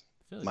playoffs?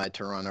 Philly. My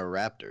Toronto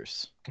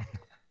Raptors.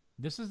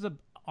 This is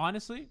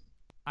honestly.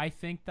 I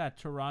think that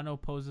Toronto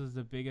poses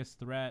the biggest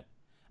threat.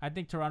 I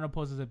think Toronto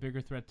poses a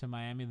bigger threat to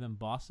Miami than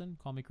Boston.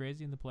 Call me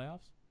crazy in the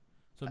playoffs.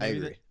 So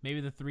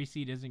maybe the 3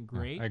 seed isn't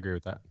great. I agree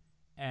with that.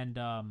 And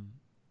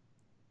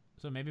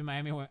so maybe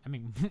Miami. I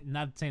mean,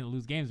 not saying to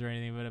lose games or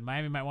anything, but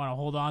Miami might want to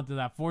hold on to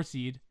that 4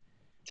 seed.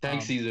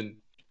 Tank season.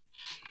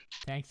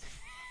 Thanks.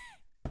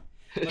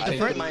 The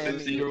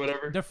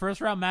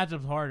first round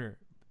matchup's harder.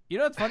 You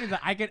know what's funny is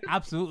that I could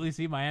absolutely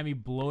see Miami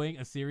blowing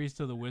a series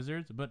to the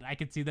Wizards, but I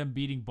could see them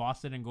beating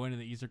Boston and going to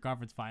the Eastern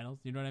Conference Finals.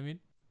 You know what I mean?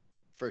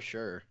 For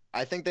sure.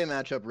 I think they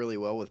match up really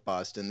well with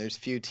Boston. There's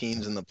few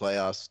teams in the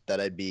playoffs that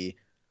I'd be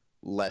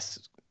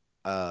less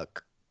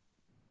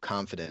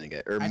confident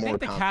against, or more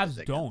confident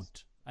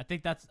against. I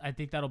think the Cavs don't. I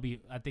think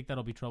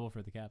that'll be trouble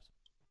for the Cavs.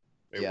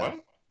 Wait, what?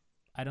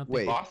 I don't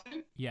think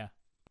Boston? Yeah.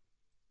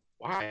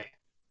 Why?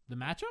 The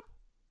matchup?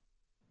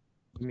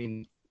 I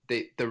mean,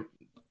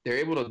 they're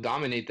able to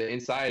dominate the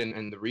inside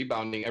and the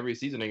rebounding every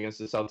season against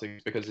the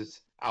Celtics because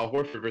it's Al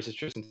Horford versus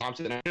Tristan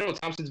Thompson. And I know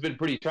Thompson's been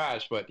pretty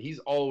trash, but he's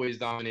always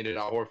dominated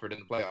Al Horford in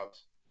the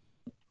playoffs.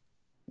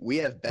 We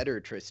have better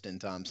Tristan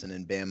Thompson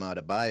and Bam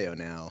Adebayo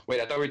now. Wait,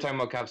 I thought we were talking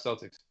about Cavs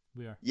Celtics.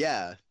 We are.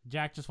 Yeah.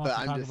 Jack just wants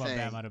to talk about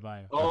Bam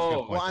Adebayo.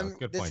 Oh, well,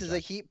 this is a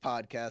Heat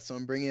podcast, so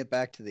I'm bringing it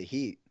back to the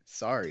Heat.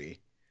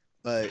 Sorry.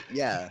 But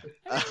yeah,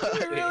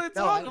 we really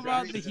talk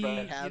about the Heat.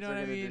 Cavs you know what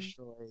I mean?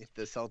 Destroy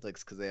the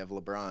Celtics because they have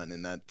LeBron,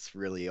 and that's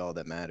really all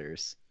that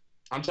matters.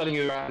 I'm telling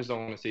you, the Raptors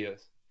don't want to see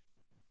us.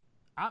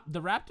 The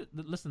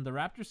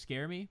Raptors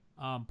scare me.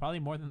 Probably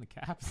more than the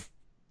Cavs.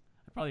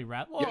 I'd probably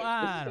Well,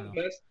 I don't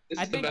know. This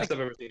is the best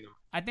I've ever seen them.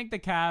 I think the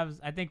Cavs.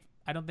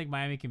 I don't think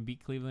Miami can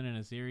beat Cleveland in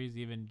a series,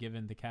 even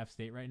given the Cavs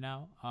state right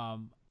now.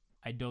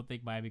 I don't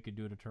think Miami could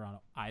do it to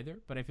Toronto either,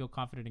 but I feel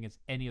confident against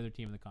any other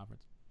team in the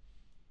conference.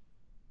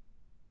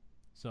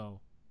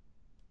 So,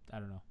 I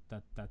don't know.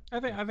 I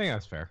think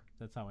that's fair.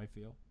 That's how I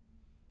feel.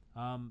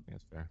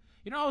 That's fair.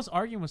 You know, I was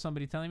arguing with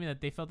somebody telling me that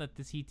they felt that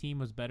this Heat team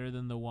was better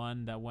than the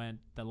one that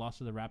lost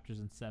to the Raptors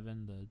in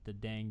 7, the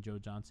dang Joe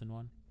Johnson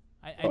one.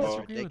 I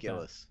disagree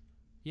ridiculous. with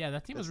that. Yeah,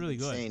 that team was really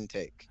good. Insane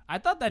take. I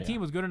thought that team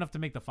was good enough to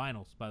make the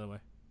finals. By the way.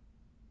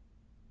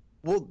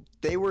 Well,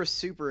 they were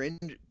super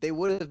injured. They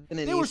would have been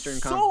an Eastern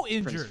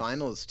Conference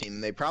Finals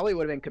team. They probably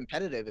would have been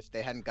competitive if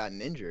they hadn't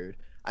gotten injured.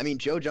 I mean,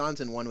 Joe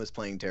Johnson was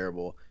playing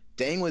terrible.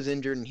 Dang was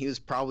injured, and he was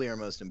probably our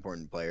most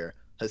important player.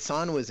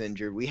 Hassan was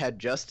injured. We had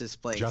Justice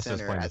playing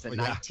center as a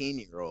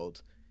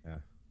 19-year-old. Yeah.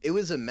 It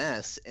was a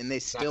mess, and they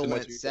still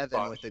went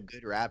 7 with a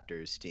good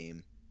Raptors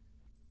team.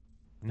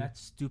 That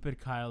stupid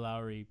Kyle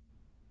Lowry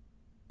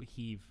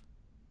heave.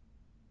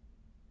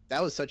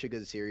 That was such a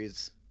good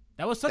series.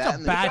 That was such a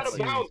bad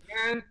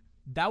series.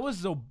 That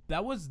was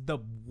the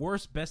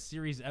worst best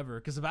series ever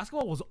because the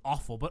basketball was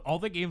awful, but all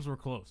the games were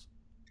close.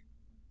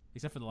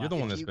 Except for the last. You're the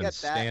one that's been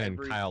standing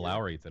Kyle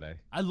Lowry today.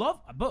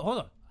 But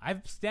hold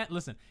on.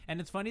 Listen,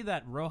 and it's funny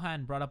that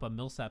Rohan brought up a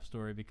Millsap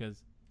story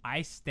because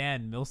I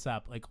stan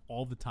Millsap like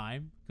all the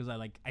time because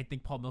I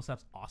think Paul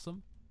Millsap's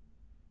awesome.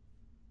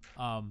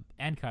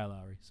 And Kyle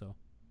Lowry. So,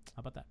 how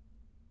about that?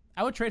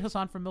 I would trade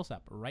Hassan for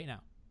Millsap right now.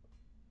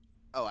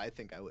 Oh, I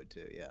think I would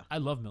too. Yeah. I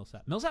love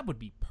Millsap. Millsap would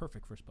be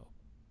perfect for Spo.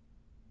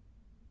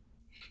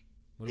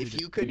 If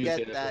you could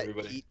get that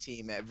Heat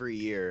team every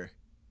year,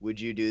 would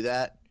you do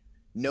that?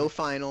 No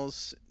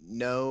finals,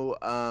 no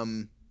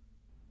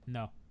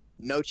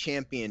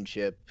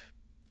championship,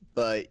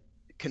 but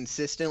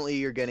consistently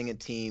you're getting a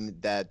team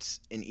that's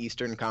an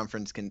Eastern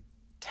Conference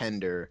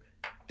contender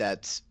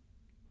that's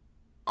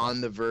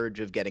on the verge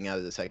of getting out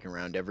of the second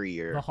round every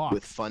year The Hawks.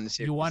 with fun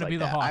series You want to like be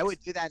the that. Hawks. I would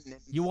do that.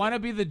 You want to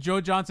be the Joe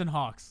Johnson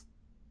Hawks.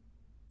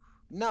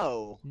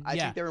 No, I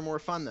Yeah. think they were more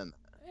fun than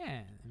that.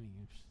 Yeah, I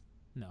mean,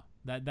 no.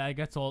 That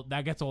gets old.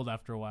 That gets old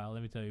after a while.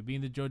 Let me tell you,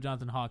 being the Joe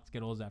Johnson Hawks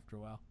get old after a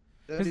while.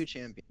 They'll do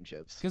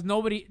championships. Because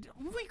nobody.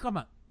 Come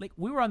on. Like,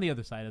 we were on the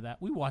other side of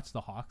that. We watched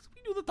the Hawks.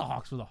 We knew that the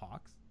Hawks were the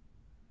Hawks.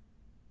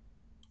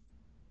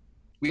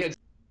 We had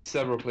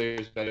several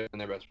players better than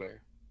their best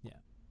player. Yeah.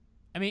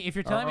 I mean, if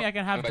you're telling me I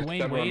can have Like Dwayne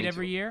several Wade on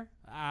every each. year,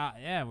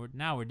 yeah,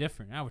 we're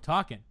different. Now we're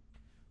talking.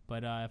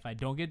 But if I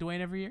don't get Dwayne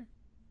every year,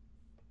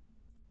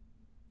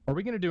 Are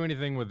we going to do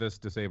anything with this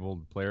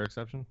disabled player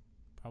exception?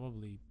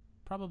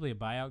 probably a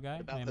buyout guy.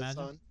 I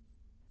imagine.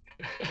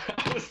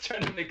 I was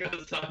trying to make a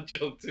Hassan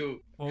joke too.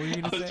 What were you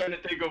gonna I was say? trying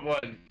to think of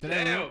one. Did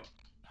I Damn. ruin-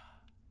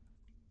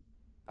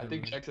 I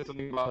think Jack said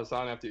something about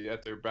Hassan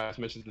after Brass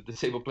mentioned the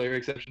disabled player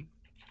exception.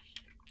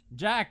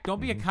 Jack, don't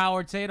be a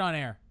coward. Say it on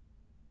air.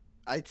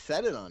 I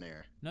said it on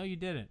air. No, you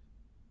didn't.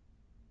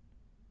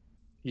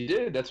 He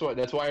did. That's why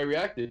I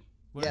reacted.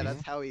 What Yeah, did you-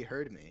 that's how he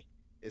heard me.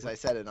 Is I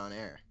said it on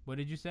air. What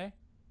did you say?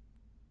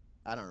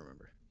 I don't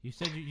remember. You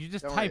said you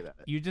just Don't worry typed. about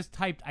it. You just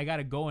typed. I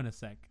gotta go in a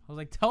sec. I was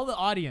like, tell the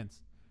audience,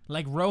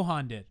 like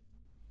Rohan did.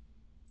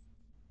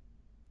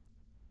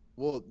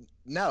 Well,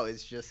 no,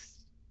 it's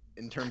just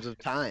in terms of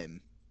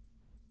time.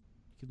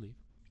 You could leave.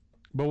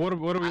 But what are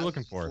we I was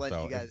looking just for? letting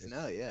though? you guys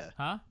know, yeah.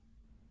 Huh?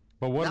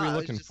 But what No, are I we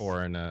was looking just-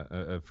 for in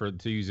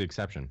to use the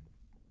exception?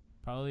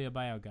 Probably a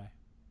buyout guy.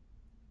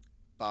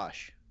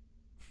 Bosh.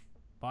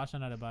 Bosch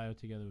and Adebayo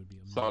together would be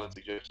amazing. Solid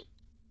suggestion.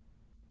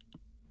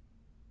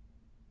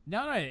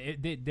 No,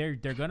 they're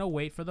gonna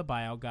wait for the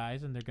buyout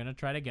guys, and they're gonna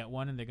try to get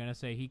one, and they're gonna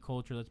say, "Heat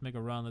culture, let's make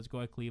a run, let's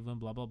go at Cleveland,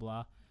 blah blah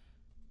blah."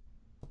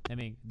 I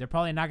mean, they're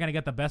probably not gonna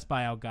get the best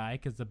buyout guy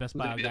because the best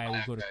Who's gonna buyout be the guy will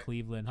buyout go to guy?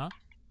 Cleveland, huh?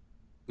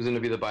 Who's gonna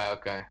be the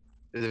buyout guy?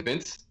 Is it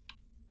Vince?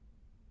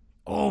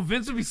 Oh,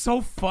 Vince would be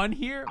so fun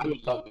here. I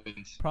would love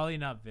Vince. Probably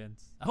not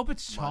Vince. I hope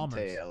it's Chalmers.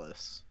 Monte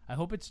Ellis. I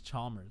hope it's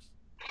Chalmers.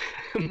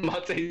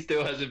 Monte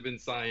still hasn't been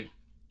signed.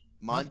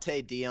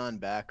 Monte Dion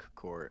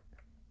backcourt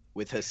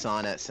with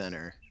Hassan at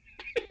center.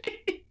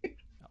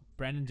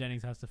 Brandon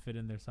Jennings has to fit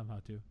in there somehow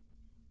too.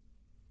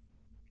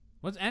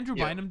 What's Andrew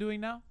Yeah. Bynum doing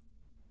now?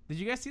 Did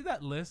you guys see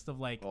that list of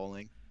like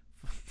bowling?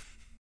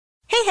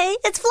 Hey,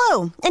 it's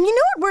Flo. And you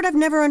know what word I've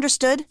never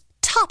understood?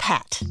 Top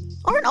hat.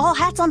 Aren't all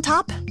hats on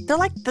top? They're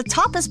like the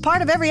toppest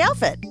part of every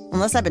outfit.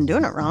 Unless I've been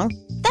doing it wrong.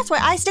 That's why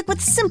I stick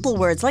with simple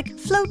words like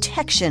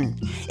Flotection.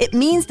 It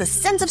means the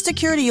sense of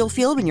security you'll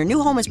feel when your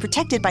new home is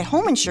protected by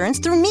home insurance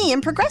through me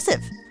and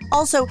Progressive.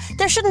 Also,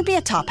 there shouldn't be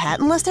a top hat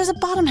unless there's a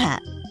bottom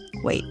hat.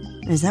 Wait,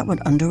 is that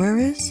what underwear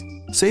is?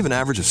 Save an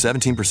average of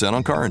 17%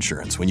 on car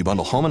insurance when you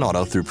bundle home and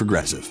auto through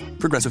Progressive.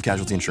 Progressive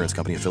Casualty Insurance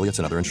Company affiliates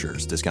and other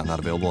insurers. Discount not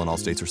available in all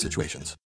states or situations.